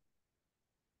holder.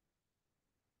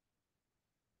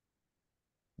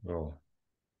 Oh,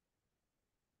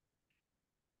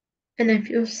 And I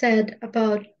feel sad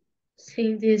about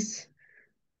seeing this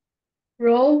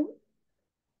role,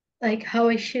 like how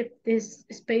I shift this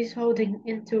space holding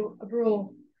into a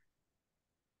role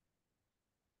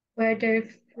where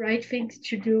there's right things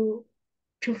to do,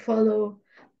 to follow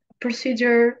a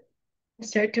procedure a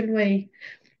certain way.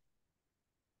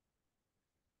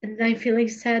 And I'm feeling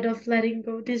sad of letting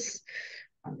go this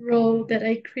role that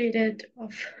I created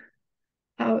of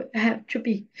how I have to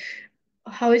be,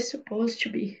 how it's supposed to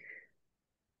be.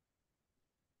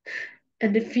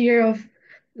 And the fear of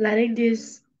letting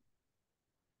this,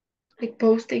 like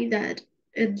posting that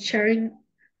and sharing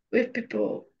with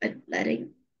people and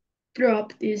letting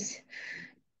drop this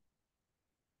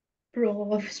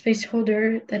role of space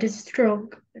holder that is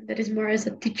strong and that is more as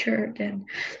a teacher than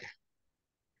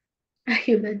a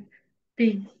human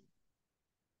being.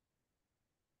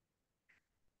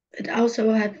 But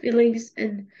also have feelings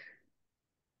and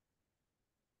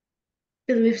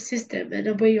belief system and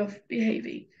a way of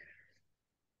behaving.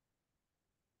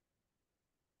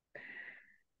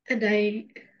 And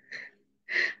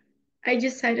I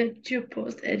decided to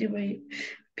post anyway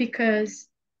because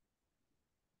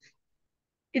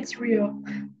it's real.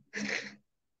 And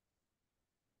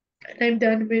I'm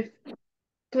done with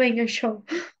playing a show.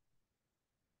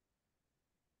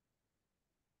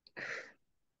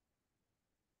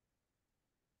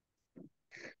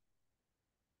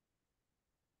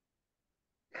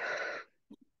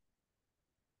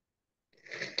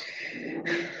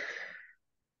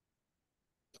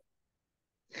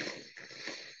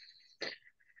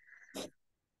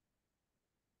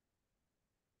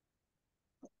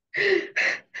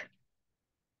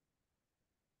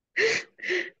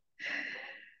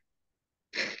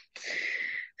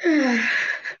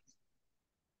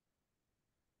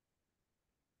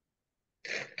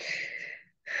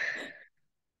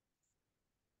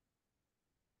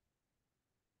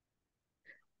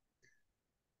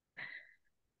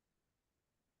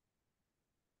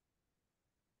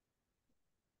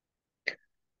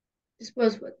 This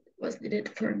was what was needed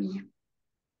for me.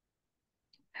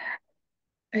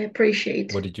 I what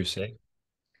appreciate. did you say?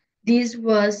 This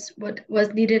was what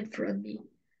was needed from me,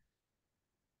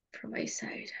 from my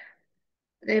side.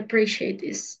 And I appreciate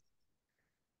this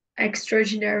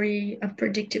extraordinary,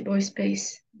 unpredictable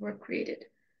space were created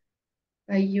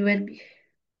by you and me.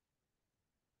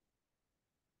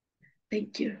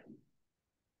 Thank you.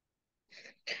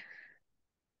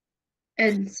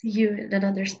 And see you in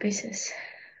another spaces.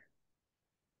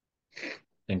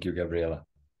 Thank you, Gabriela.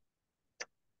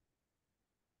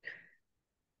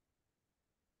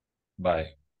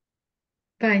 Bye.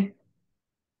 Bye.